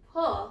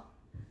 pull,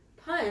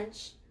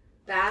 punch,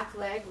 back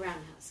leg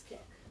roundhouse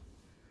kick.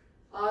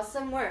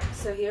 Awesome work.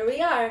 So here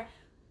we are.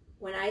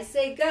 When I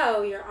say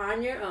go, you're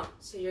on your own.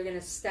 So you're going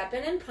to step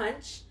in and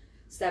punch,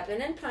 step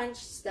in and punch,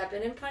 step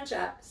in and punch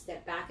up,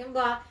 step back and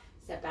block,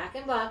 step back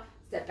and block,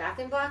 step back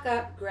and block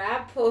up,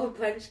 grab, pull,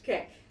 punch,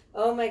 kick.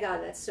 Oh my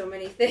God, that's so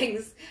many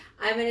things.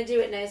 I'm going to do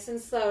it nice and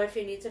slow. If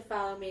you need to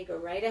follow me, go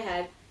right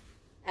ahead.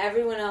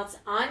 Everyone else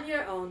on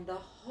your own, the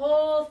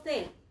whole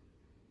thing.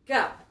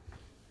 Go.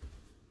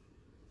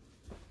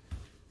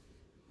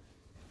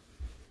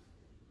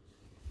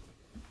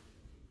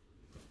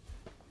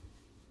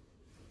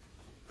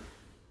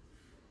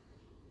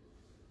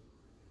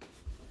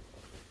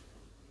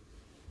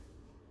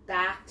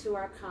 Back to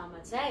our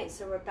kamate.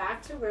 So we're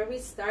back to where we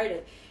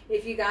started.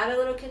 If you got a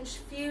little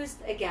confused,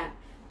 again,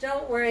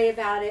 don't worry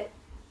about it.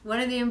 One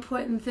of the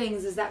important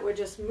things is that we're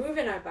just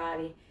moving our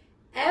body.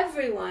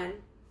 Everyone,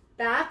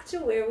 back to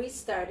where we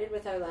started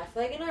with our left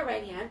leg and our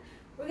right hand.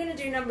 We're going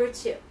to do number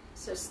 2.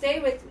 So stay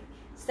with me.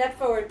 Step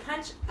forward,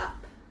 punch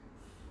up.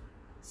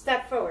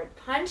 Step forward,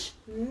 punch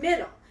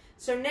middle.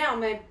 So now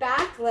my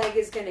back leg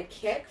is going to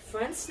kick,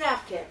 front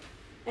snap kick,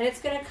 and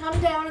it's going to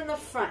come down in the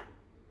front.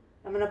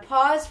 I'm going to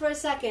pause for a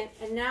second,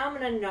 and now I'm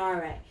going to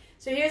nare.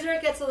 So here's where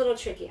it gets a little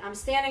tricky. I'm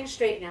standing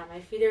straight now.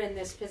 My feet are in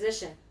this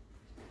position.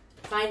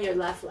 Find your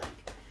left leg.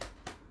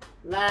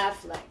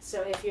 Left leg.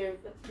 So if your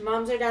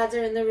moms or dads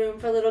are in the room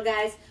for little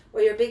guys,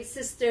 or your big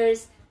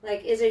sisters,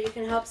 like Izzer, you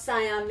can help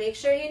Sion. Make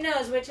sure he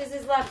knows which is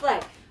his left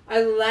leg.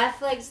 Our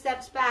left leg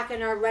steps back,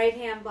 and our right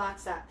hand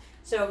blocks up.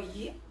 So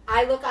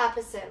I look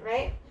opposite,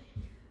 right?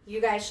 You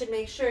guys should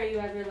make sure you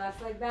have your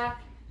left leg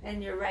back,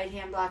 and your right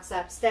hand blocks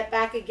up. Step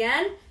back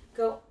again.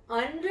 Go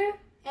under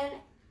and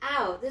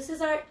out. This is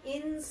our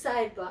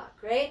inside block,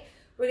 right?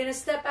 We're going to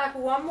step back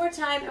one more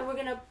time, and we're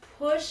going to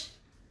push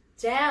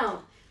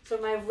down. So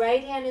my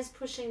right hand is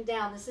pushing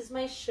down. This is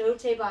my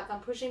shote block. I'm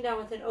pushing down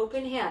with an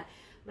open hand.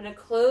 I'm going to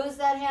close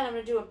that hand. I'm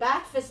going to do a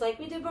back fist like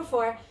we did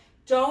before.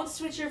 Don't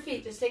switch your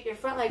feet. Just take your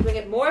front leg, bring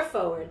it more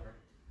forward.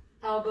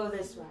 Elbow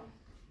this way.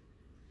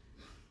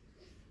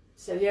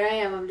 So here I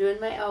am. I'm doing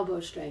my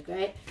elbow strike,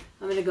 right?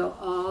 I'm going to go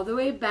all the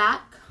way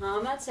back,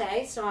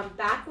 kamate. So I'm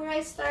back where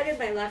I started.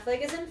 My left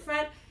leg is in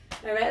front.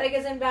 My right leg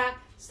is in back.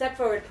 Step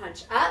forward,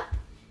 punch up.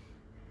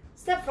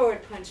 Step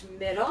forward, punch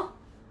middle.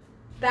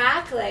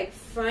 Back leg,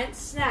 front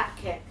snap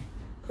kick.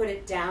 Put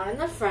it down in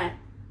the front.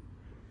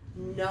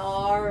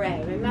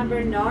 Nare.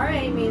 Remember,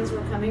 nare means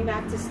we're coming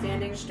back to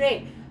standing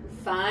straight.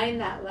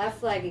 Find that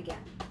left leg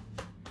again.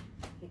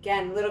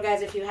 Again, little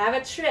guys, if you have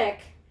a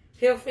trick,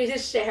 feel free to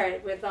share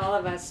it with all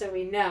of us so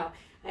we know.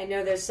 I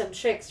know there's some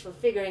tricks for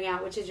figuring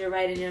out which is your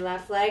right and your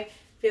left leg.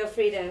 Feel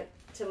free to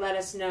let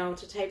us know,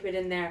 to type it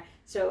in there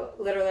so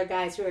littler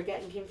guys who are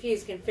getting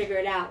confused can figure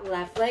it out.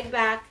 Left leg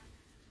back,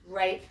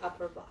 right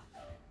upper block.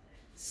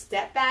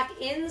 Step back,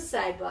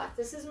 inside block.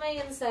 This is my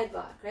inside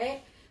block,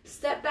 right?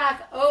 Step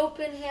back,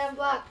 open hand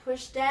block,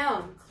 push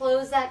down.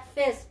 Close that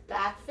fist,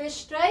 back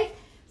fist strike.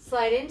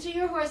 Slide into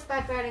your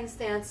horseback riding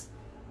stance,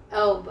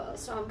 elbow.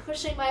 So I'm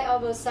pushing my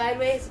elbow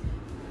sideways.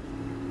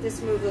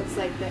 This move looks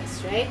like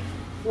this, right?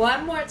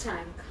 One more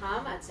time,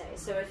 kamate.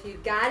 So if you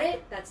got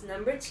it, that's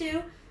number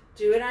 2.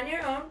 Do it on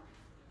your own.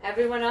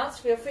 Everyone else,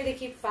 feel free to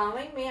keep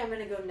following me. I'm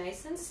going to go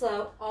nice and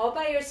slow, all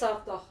by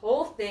yourself, the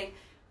whole thing.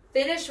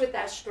 Finish with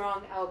that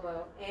strong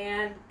elbow,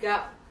 and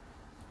go.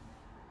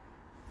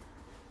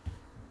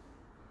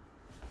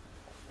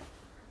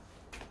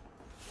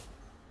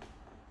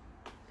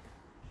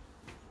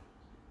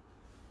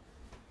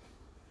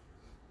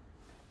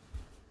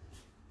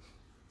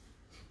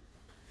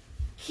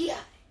 Kiai.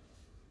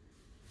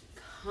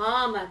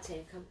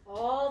 Kamate. Come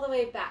all the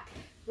way back.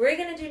 We're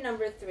going to do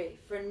number 3.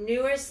 For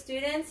newer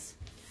students,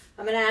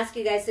 I'm going to ask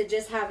you guys to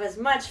just have as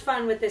much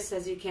fun with this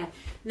as you can.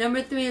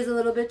 Number 3 is a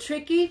little bit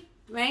tricky,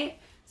 right?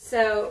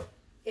 So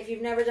if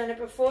you've never done it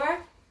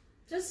before,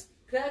 just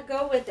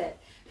go with it.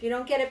 If you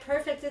don't get it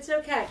perfect, it's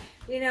okay.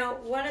 You know,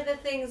 one of the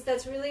things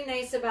that's really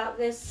nice about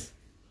this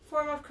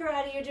form of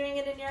karate, you're doing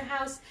it in your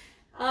house,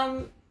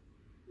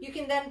 you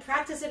can then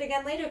practice it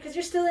again later because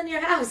you're still in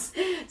your house.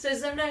 So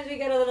sometimes we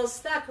get a little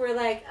stuck. We're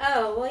like,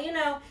 oh, well, you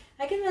know,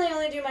 I can really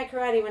only do my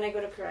karate when I go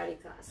to karate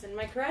class. And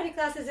my karate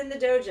class is in the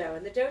dojo.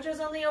 And the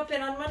dojo's only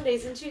open on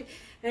Mondays and Tuesdays.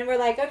 And we're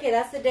like, okay,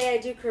 that's the day I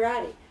do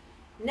karate.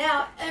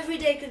 Now, every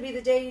day could be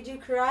the day you do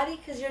karate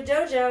because your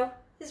dojo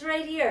is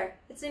right here.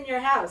 It's in your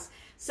house.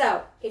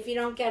 So if you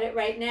don't get it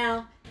right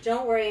now,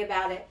 don't worry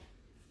about it.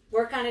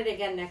 Work on it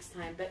again next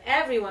time. But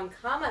everyone,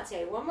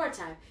 kamate, one more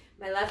time.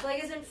 My left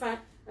leg is in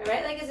front. My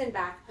right leg is in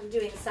back. I'm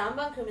doing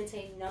Sanban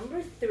Kumite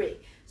number 3.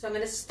 So I'm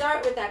going to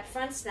start with that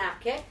front snap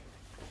kick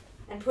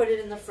and put it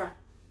in the front.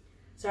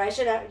 So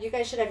you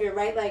guys should have your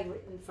right leg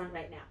in front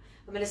right now.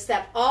 I'm going to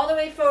step all the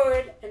way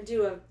forward and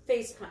do a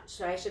face punch.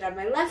 So I should have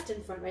my left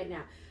in front right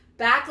now.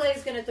 Back leg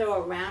is going to throw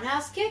a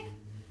roundhouse kick.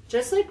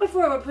 Just like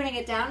before, we're putting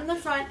it down in the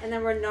front and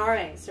then we're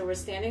naring. So we're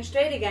standing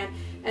straight again.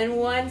 And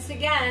once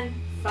again,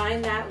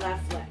 find that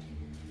left leg.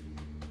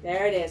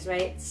 There it is,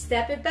 right?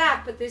 Step it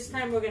back, but this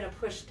time we're going to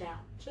push down.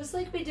 Just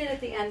like we did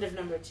at the end of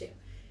number 2.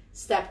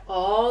 Step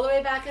all the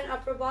way back in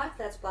upper block.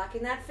 That's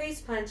blocking that face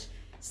punch.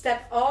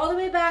 Step all the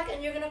way back,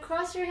 and you're going to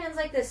cross your hands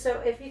like this. So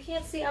if you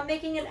can't see, I'm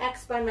making an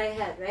X by my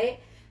head, right?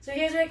 So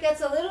here's where it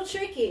gets a little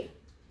tricky.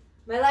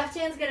 My left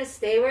hand's going to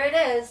stay where it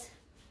is,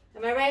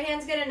 and my right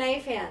hand's going to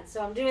knife hand.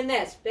 So I'm doing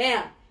this.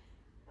 Bam.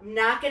 I'm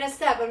not going to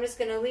step. I'm just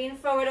going to lean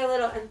forward a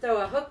little and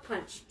throw a hook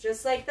punch.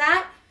 Just like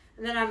that.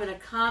 And then I'm going to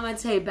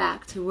kamate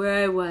back to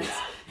where I was.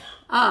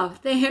 Oh,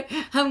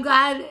 I'm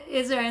glad,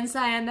 Isra and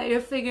Cyan, that you're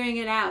figuring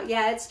it out.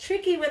 Yeah, it's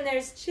tricky when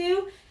there's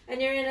 2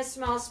 and you're in a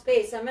small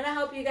space. I'm going to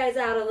help you guys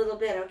out a little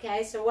bit,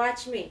 okay? So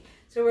watch me.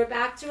 So we're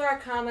back to our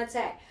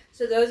kamate.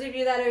 So those of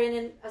you that are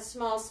in a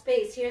small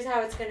space, here's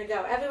how it's going to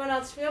go. Everyone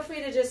else, feel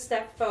free to just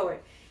step forward.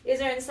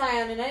 Isra and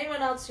Cyan and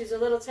anyone else who's a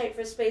little tight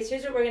for space,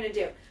 here's what we're going to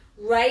do.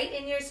 Right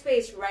in your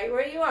space, right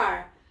where you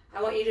are,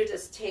 I want you to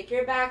just take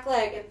your back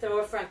leg and throw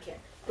a front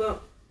kick. Boom.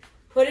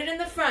 Put it in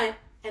the front.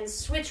 And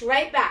switch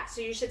right back. So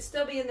you should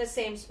still be in the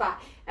same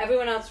spot.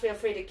 Everyone else, feel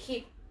free to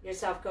keep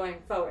yourself going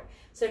forward.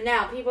 So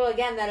now, people,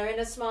 again, that are in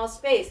a small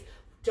space,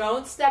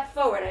 don't step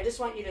forward. I just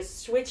want you to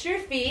switch your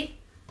feet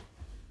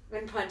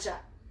and punch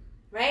up.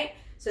 Right?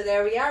 So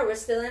there we are. We're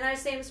still in our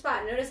same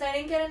spot. Notice I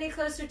didn't get any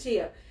closer to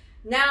you.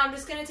 Now I'm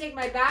just going to take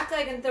my back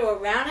leg and throw a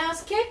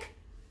roundhouse kick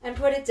and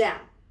put it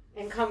down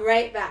and come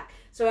right back.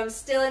 So I'm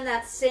still in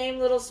that same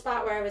little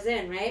spot where I was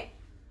in, right?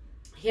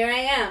 Here I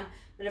am.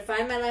 I'm going to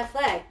find my left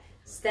leg.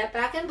 Step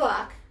back and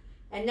block.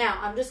 And now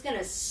I'm just going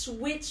to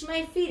switch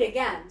my feet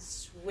again.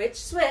 Switch,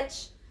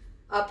 switch,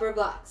 upper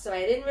block. So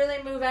I didn't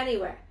really move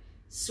anywhere.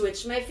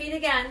 Switch my feet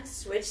again.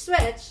 Switch,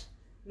 switch.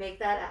 Make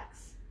that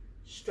X.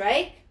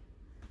 Strike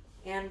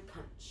and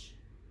punch.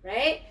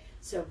 Right?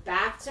 So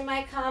back to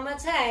my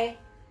kamate.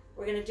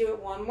 We're going to do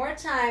it one more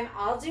time.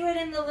 I'll do it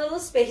in the little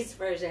space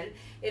version.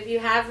 If you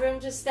have room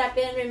to step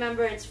in,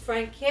 remember it's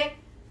front kick,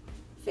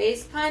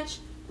 face punch,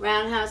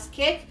 roundhouse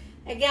kick.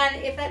 Again,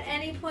 if at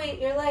any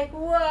point you're like,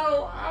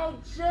 whoa, I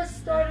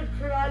just started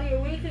karate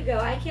a week ago.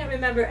 I can't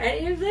remember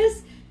any of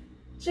this.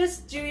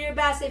 Just do your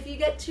best. If you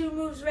get 2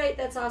 moves right,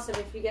 that's awesome.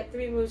 If you get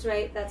 3 moves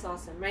right, that's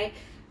awesome, right?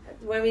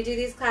 When we do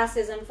these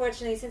classes,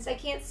 unfortunately, since I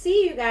can't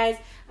see you guys,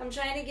 I'm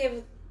trying to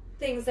give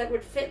things that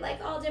would fit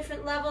like all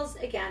different levels.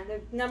 Again,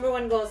 the number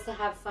 1 goal is to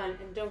have fun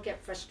and don't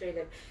get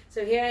frustrated.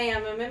 So here I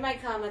am. I'm in my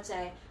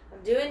kamate.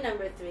 I'm doing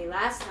number 3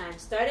 last time,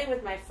 starting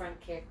with my front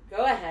kick.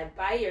 Go ahead,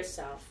 by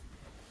yourself.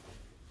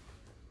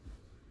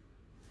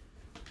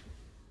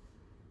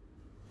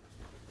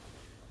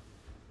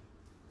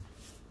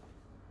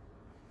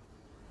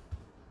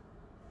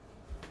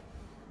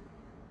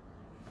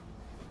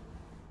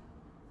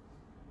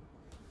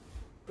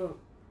 Boom.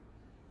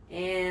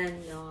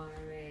 And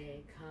nare,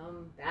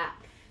 come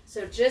back.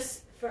 So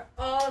just for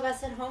all of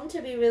us at home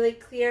to be really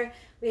clear,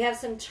 we have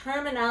some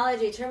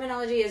terminology.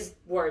 Terminology is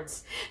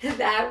words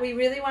that we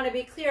really want to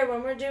be clear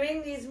when we're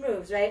doing these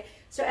moves, right?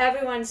 So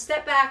everyone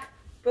step back,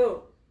 boom.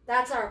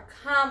 That's our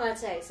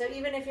kamate. So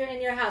even if you're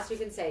in your house, you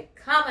can say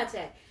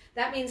kamate.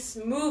 That means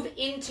move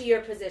into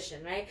your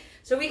position, right?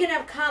 So we can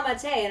have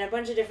kamate in a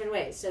bunch of different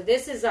ways. So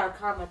this is our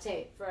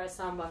kamate for a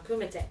Sanban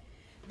Kumite.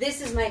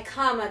 This is my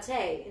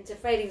kamate into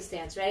fighting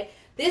stance, right?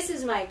 This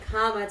is my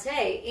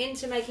kamate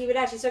into my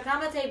kibadashi. So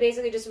kamate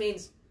basically just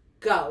means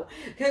go.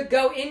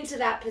 Go into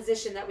that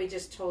position that we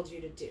just told you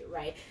to do,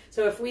 right?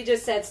 So if we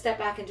just said step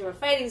back into a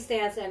fighting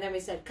stance and then we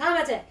said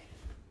kamate,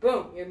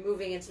 boom, you're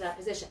moving into that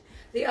position.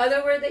 The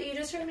other word that you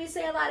just heard me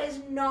say a lot is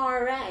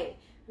nare.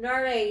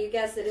 Nare, you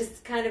guessed it,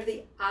 is kind of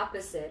the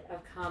opposite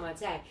of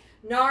kamate.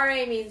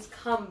 Nare means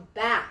come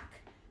back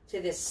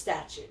to this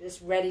statue,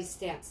 this ready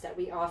stance that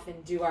we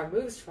often do our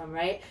moves from,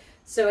 right?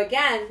 So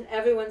again,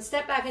 everyone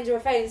step back into a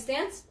fighting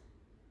stance,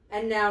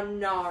 and now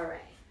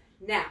nare.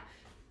 Now,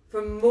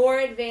 for more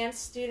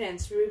advanced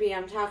students, Ruby,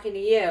 I'm talking to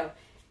you.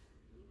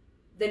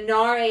 The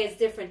nare is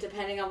different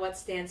depending on what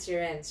stance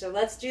you're in. So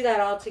let's do that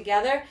all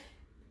together.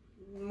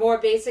 More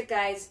basic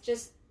guys,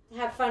 just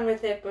have fun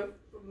with it, but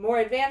more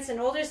advanced and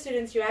older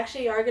students, you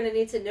actually are going to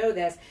need to know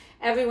this.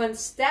 Everyone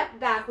step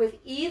back with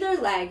either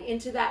leg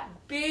into that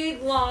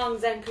big, long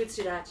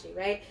Zenkutsurachi,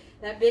 right?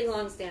 That big,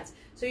 long stance.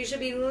 So you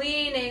should be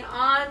leaning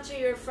onto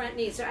your front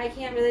knee. So I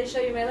can't really show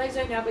you my legs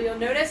right now, but you'll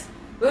notice,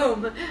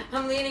 boom,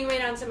 I'm leaning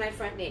right onto my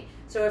front knee.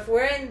 So if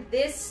we're in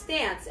this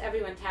stance,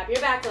 everyone tap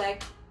your back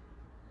leg,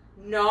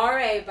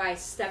 nare by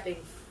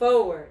stepping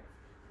forward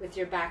with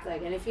your back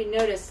leg. And if you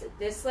notice,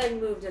 this leg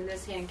moved and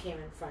this hand came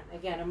in front.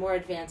 Again, a more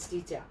advanced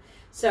detail.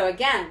 So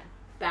again,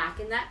 back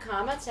in that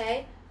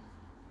kamate,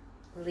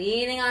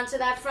 leaning onto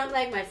that front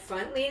leg, my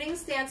front leaning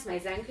stance, my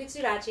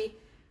Zenkutsurachi,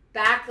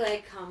 back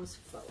leg comes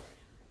forward.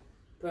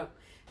 Boom.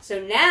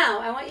 So now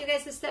I want you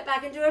guys to step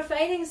back into a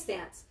fighting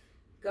stance.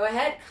 Go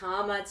ahead,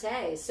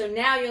 kamate. So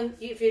now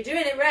if you're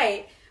doing it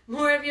right,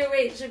 more of your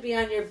weight should be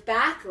on your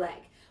back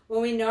leg.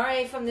 When we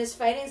nare from this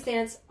fighting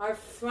stance, our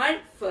front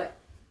foot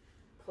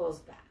pulls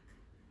back.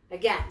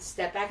 Again,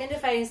 step back into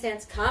fighting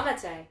stance,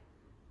 kamate.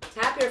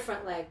 Tap your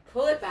front leg,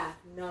 pull it back,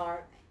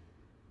 nare.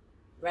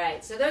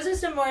 Right, so those are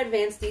some more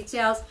advanced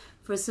details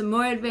for some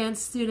more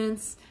advanced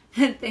students.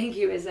 Thank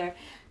you, Izar.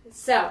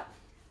 So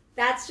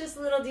that's just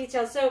a little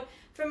detail. So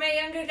for my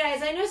younger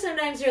guys, I know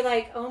sometimes you're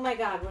like, oh my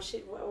God,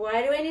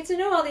 why do I need to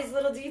know all these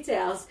little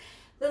details?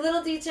 The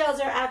little details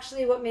are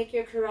actually what make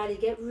your karate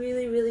get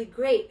really, really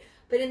great.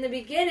 But in the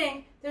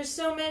beginning, there's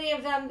so many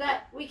of them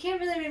that we can't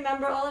really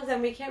remember all of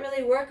them. We can't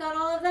really work on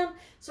all of them.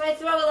 So I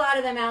throw a lot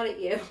of them out at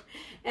you.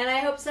 And I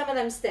hope some of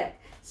them stick.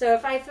 So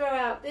if I throw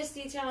out this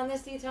detail and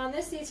this detail and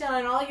this detail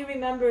and all you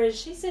remember is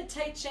she said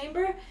tight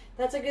chamber,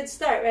 that's a good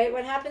start, right?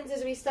 What happens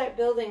is we start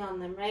building on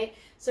them, right?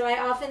 So I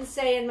often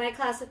say in my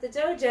class at the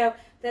dojo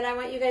that I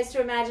want you guys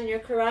to imagine your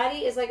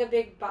karate is like a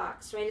big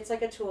box, right? It's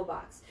like a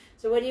toolbox.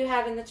 So what do you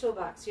have in the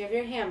toolbox? You have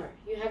your hammer,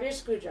 you have your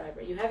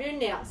screwdriver, you have your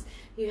nails,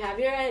 you have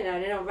your, I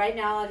don't know, right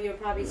now all of you are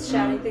probably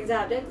shouting things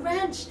out, that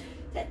wrench,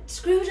 that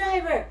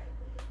screwdriver,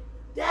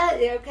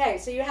 okay,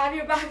 so you have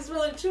your box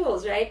full of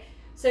tools, right?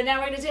 So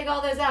now we're going to take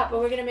all those out, but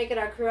we're going to make it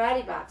our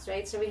karate box,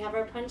 right? So we have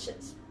our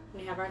punches,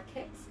 we have our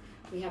kicks,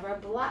 we have our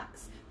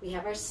blocks, we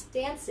have our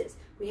stances,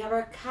 we have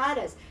our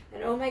katas,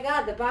 and oh my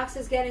God, the box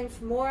is getting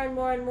more and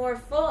more and more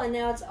full, and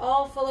now it's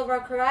all full of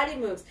our karate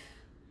moves.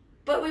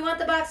 But we want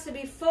the box to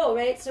be full,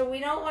 right? So we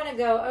don't want to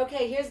go,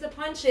 okay, here's the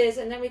punches,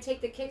 and then we take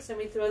the kicks and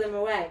we throw them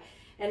away.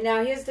 And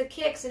now here's the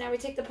kicks, and now we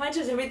take the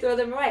punches and we throw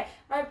them away.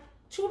 Our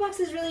toolbox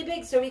is really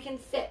big, so we can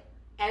fit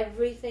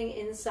everything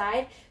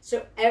inside.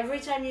 So every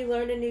time you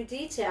learn a new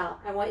detail,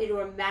 I want you to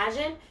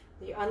imagine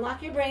that you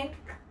unlock your brain,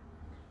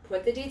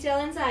 put the detail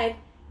inside,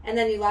 and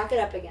then you lock it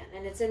up again.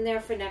 And it's in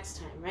there for next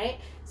time, right?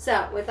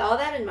 So with all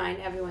that in mind,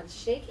 everyone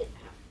shake it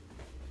out.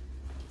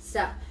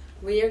 So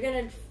we are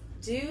going to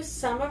do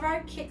some of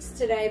our kicks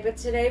today, but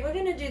today we're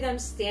going to do them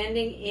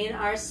standing in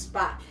our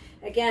spot.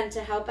 Again,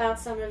 to help out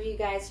some of you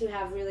guys who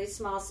have really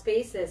small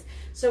spaces.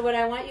 So what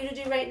I want you to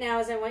do right now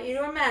is I want you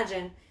to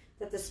imagine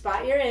that the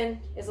spot you're in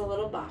is a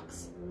little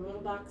box. And the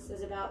little box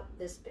is about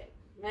this big,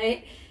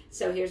 right?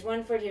 So here's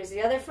one foot, here's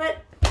the other foot.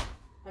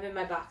 I'm in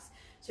my box.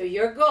 So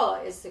your goal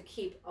is to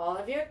keep all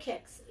of your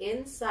kicks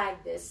inside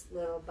this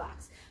little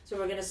box. So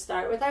we're going to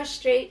start with our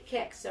straight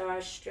kick. So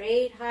our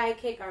straight high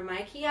kick, our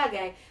mai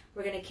kiyage,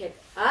 we're going to kick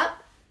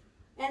up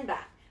and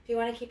back. If you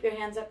want to keep your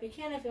hands up, you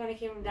can. If you want to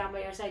keep them down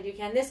by your side, you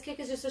can. This kick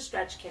is just a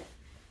stretch kick,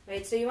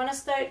 right? So you want to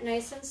start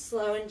nice and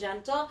slow and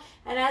gentle.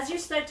 And as you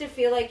start to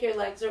feel like your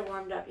legs are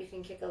warmed up, you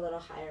can kick a little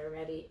higher.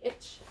 Ready?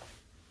 Ich.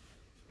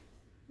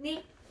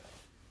 Ni.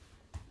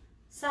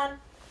 San.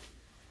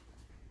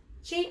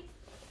 Chi.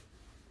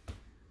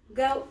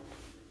 Go.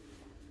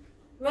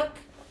 Rook.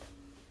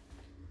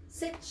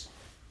 Sich.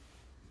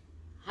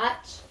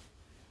 Hach.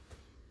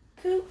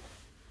 Ku.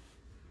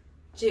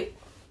 Ju.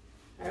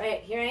 All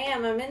right, here I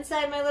am. I'm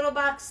inside my little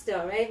box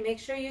still, right? Make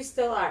sure you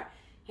still are.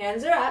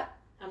 Hands are up.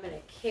 I'm going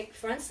to kick,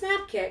 front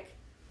snap kick,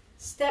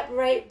 step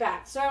right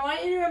back. So I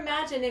want you to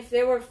imagine if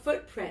there were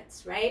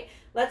footprints, right?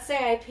 Let's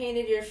say I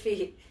painted your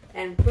feet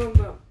and boom,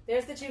 boom.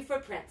 There's the two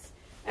footprints.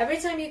 Every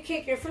time you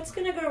kick, your foot's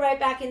going to go right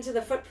back into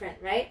the footprint,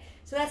 right?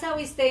 So that's how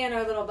we stay in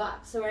our little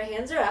box. So our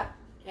hands are up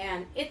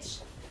and ich,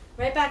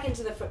 right back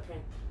into the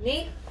footprint.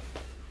 Ni,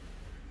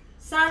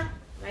 san,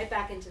 right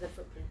back into the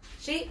footprint.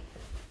 Chi,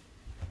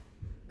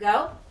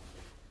 go,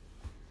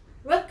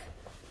 rook,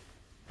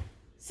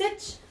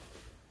 sich,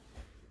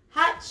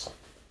 hach,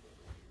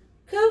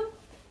 ku,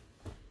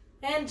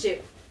 and ju.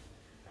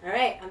 All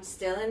right, I'm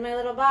still in my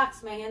little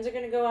box. My hands are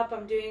going to go up.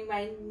 I'm doing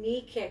my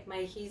knee kick,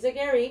 my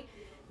hizagari.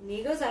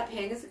 Knee goes up,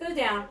 hands go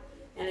down,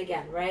 and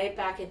again, right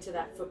back into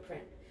that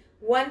footprint.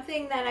 One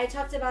thing that I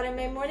talked about in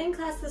my morning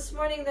class this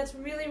morning that's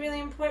really,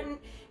 really important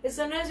is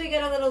sometimes we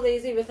get a little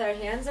lazy with our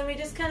hands and we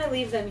just kind of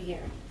leave them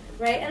here.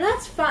 right? And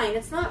that's fine.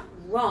 It's not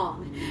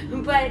wrong,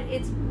 but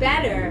it's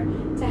better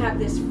to have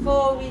this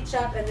full reach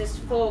up and this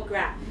full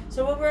grab.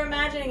 So what we're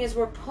imagining is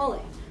we're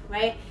pulling,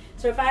 right?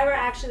 So if I were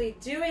actually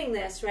doing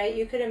this, right,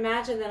 you could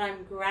imagine that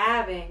I'm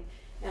grabbing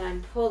and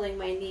I'm pulling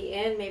my knee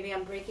in. Maybe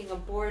I'm breaking a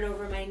board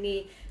over my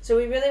knee. So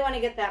we really want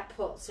to get that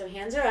pull. So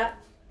hands are up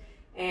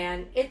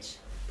and itch,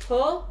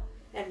 pull,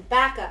 and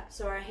back up.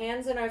 So our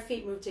hands and our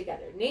feet move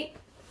together. Knee,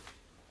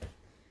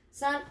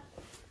 san,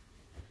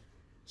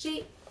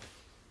 chi,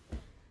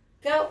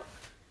 go,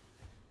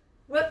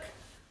 rook,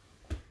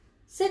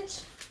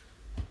 sit,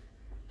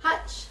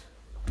 hutch,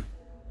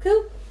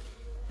 ku,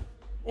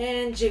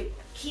 and ju,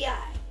 ki.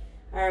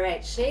 All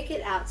right, shake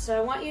it out. So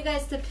I want you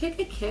guys to pick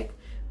a kick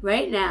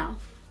right now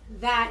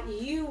that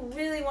you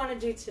really want to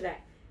do today.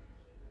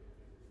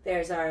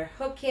 There's our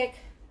hook kick,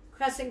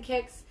 crescent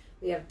kicks,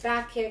 we have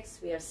back kicks,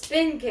 we have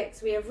spin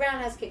kicks, we have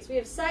roundhouse kicks, we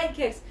have side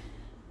kicks.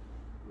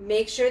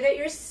 Make sure that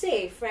you're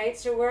safe, right?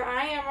 So where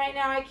I am right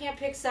now, I can't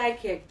pick side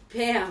kick.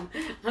 Bam!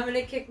 I'm going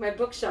to kick my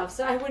bookshelf,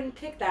 so I wouldn't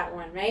pick that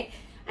one, right?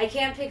 I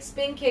can't pick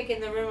spin kick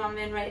in the room I'm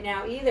in right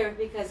now either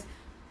because,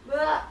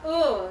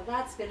 oh,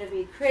 that's going to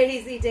be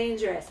crazy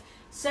dangerous.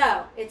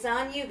 So it's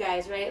on you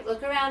guys, right?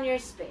 Look around your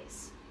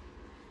space.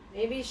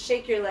 Maybe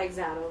shake your legs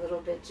out a little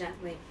bit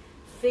gently.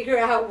 Figure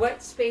out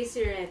what space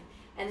you're in.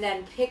 And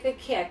then pick a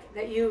kick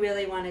that you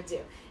really want to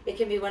do. It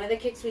can be one of the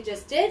kicks we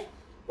just did,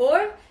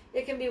 or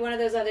it can be one of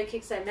those other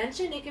kicks I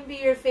mentioned. It can be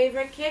your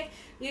favorite kick.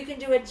 You can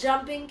do a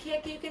jumping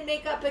kick. You can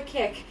make up a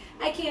kick.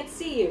 I can't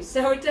see you,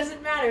 so it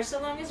doesn't matter.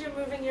 So long as you're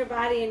moving your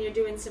body and you're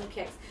doing some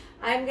kicks.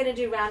 I'm going to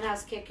do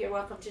roundhouse kick. You're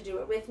welcome to do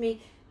it with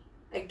me.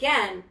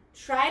 Again,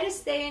 try to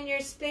stay in your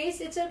space.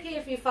 It's okay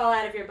if you fall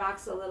out of your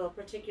box a little,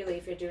 particularly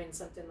if you're doing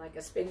something like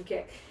a spin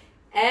kick.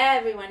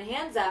 Everyone,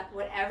 hands up,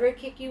 whatever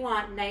kick you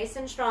want, nice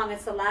and strong.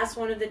 It's the last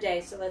one of the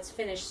day, so let's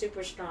finish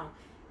super strong.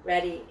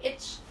 Ready,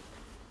 itch,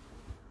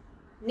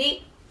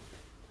 knee,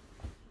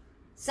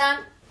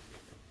 san,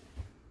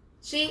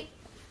 chi,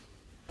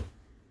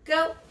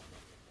 go,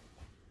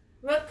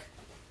 rook,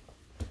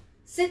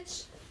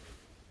 sit,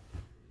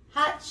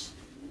 hutch,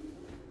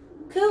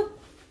 ku,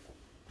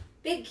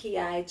 big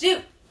ki,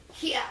 ju,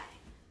 ki.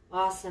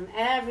 Awesome,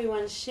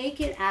 everyone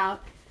shake it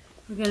out.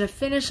 We're going to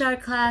finish our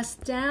class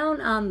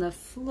down on the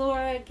floor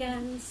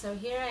again. So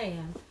here I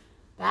am,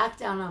 back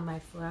down on my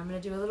floor. I'm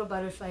going to do a little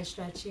butterfly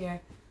stretch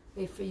here.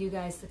 Wait for you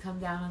guys to come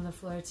down on the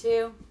floor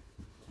too.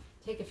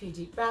 Take a few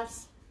deep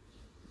breaths.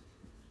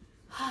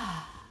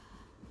 All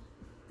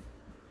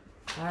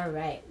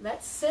right,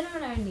 let's sit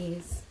on our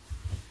knees.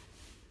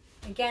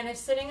 Again, if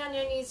sitting on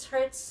your knees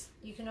hurts,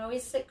 you can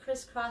always sit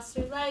crisscross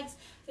your legs.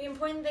 The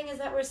important thing is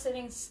that we're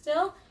sitting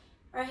still.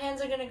 Our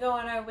hands are going to go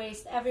on our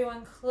waist.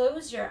 Everyone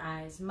close your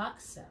eyes.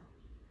 Mukso.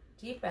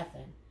 Deep breath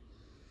in.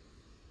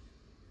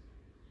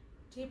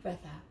 Deep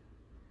breath out.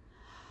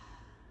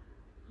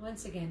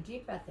 Once again,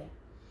 deep breath in.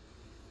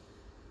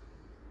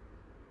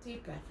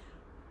 Deep breath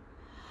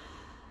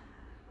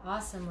out.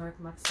 Awesome work,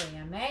 Mukso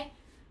Yame.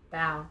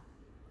 Bow.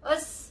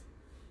 Us.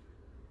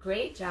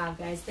 Great job,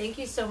 guys. Thank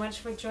you so much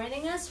for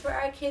joining us for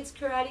our kids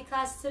karate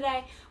class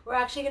today. We're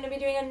actually going to be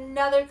doing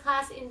another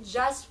class in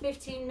just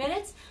 15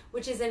 minutes,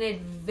 which is an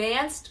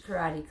advanced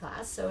karate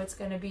class. So it's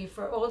going to be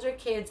for older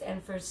kids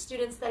and for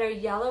students that are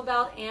yellow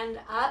belt and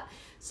up.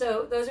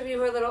 So those of you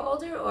who are a little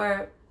older,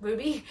 or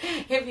Ruby,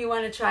 if you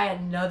want to try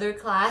another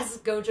class,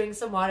 go drink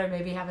some water,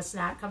 maybe have a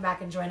snack, come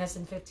back and join us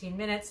in 15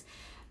 minutes.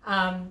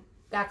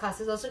 That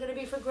class is also going to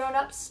be for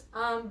grown-ups.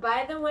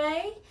 By the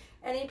way,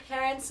 any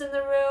parents in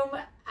the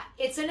room,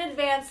 it's an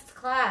advanced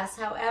class.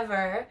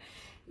 However,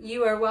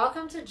 you are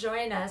welcome to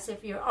join us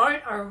if you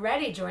aren't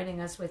already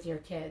joining us with your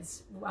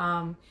kids.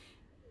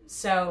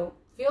 So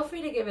feel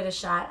free to give it a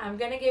shot. I'm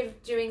going to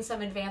doing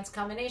some advanced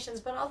combinations,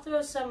 but I'll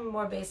throw some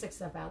more basic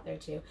stuff out there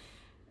too.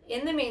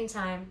 In the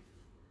meantime,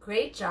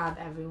 great job,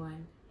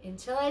 everyone.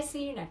 Until I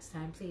see you next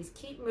time, please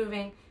keep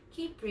moving,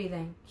 keep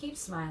breathing, keep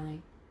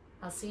smiling.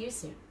 I'll see you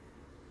soon.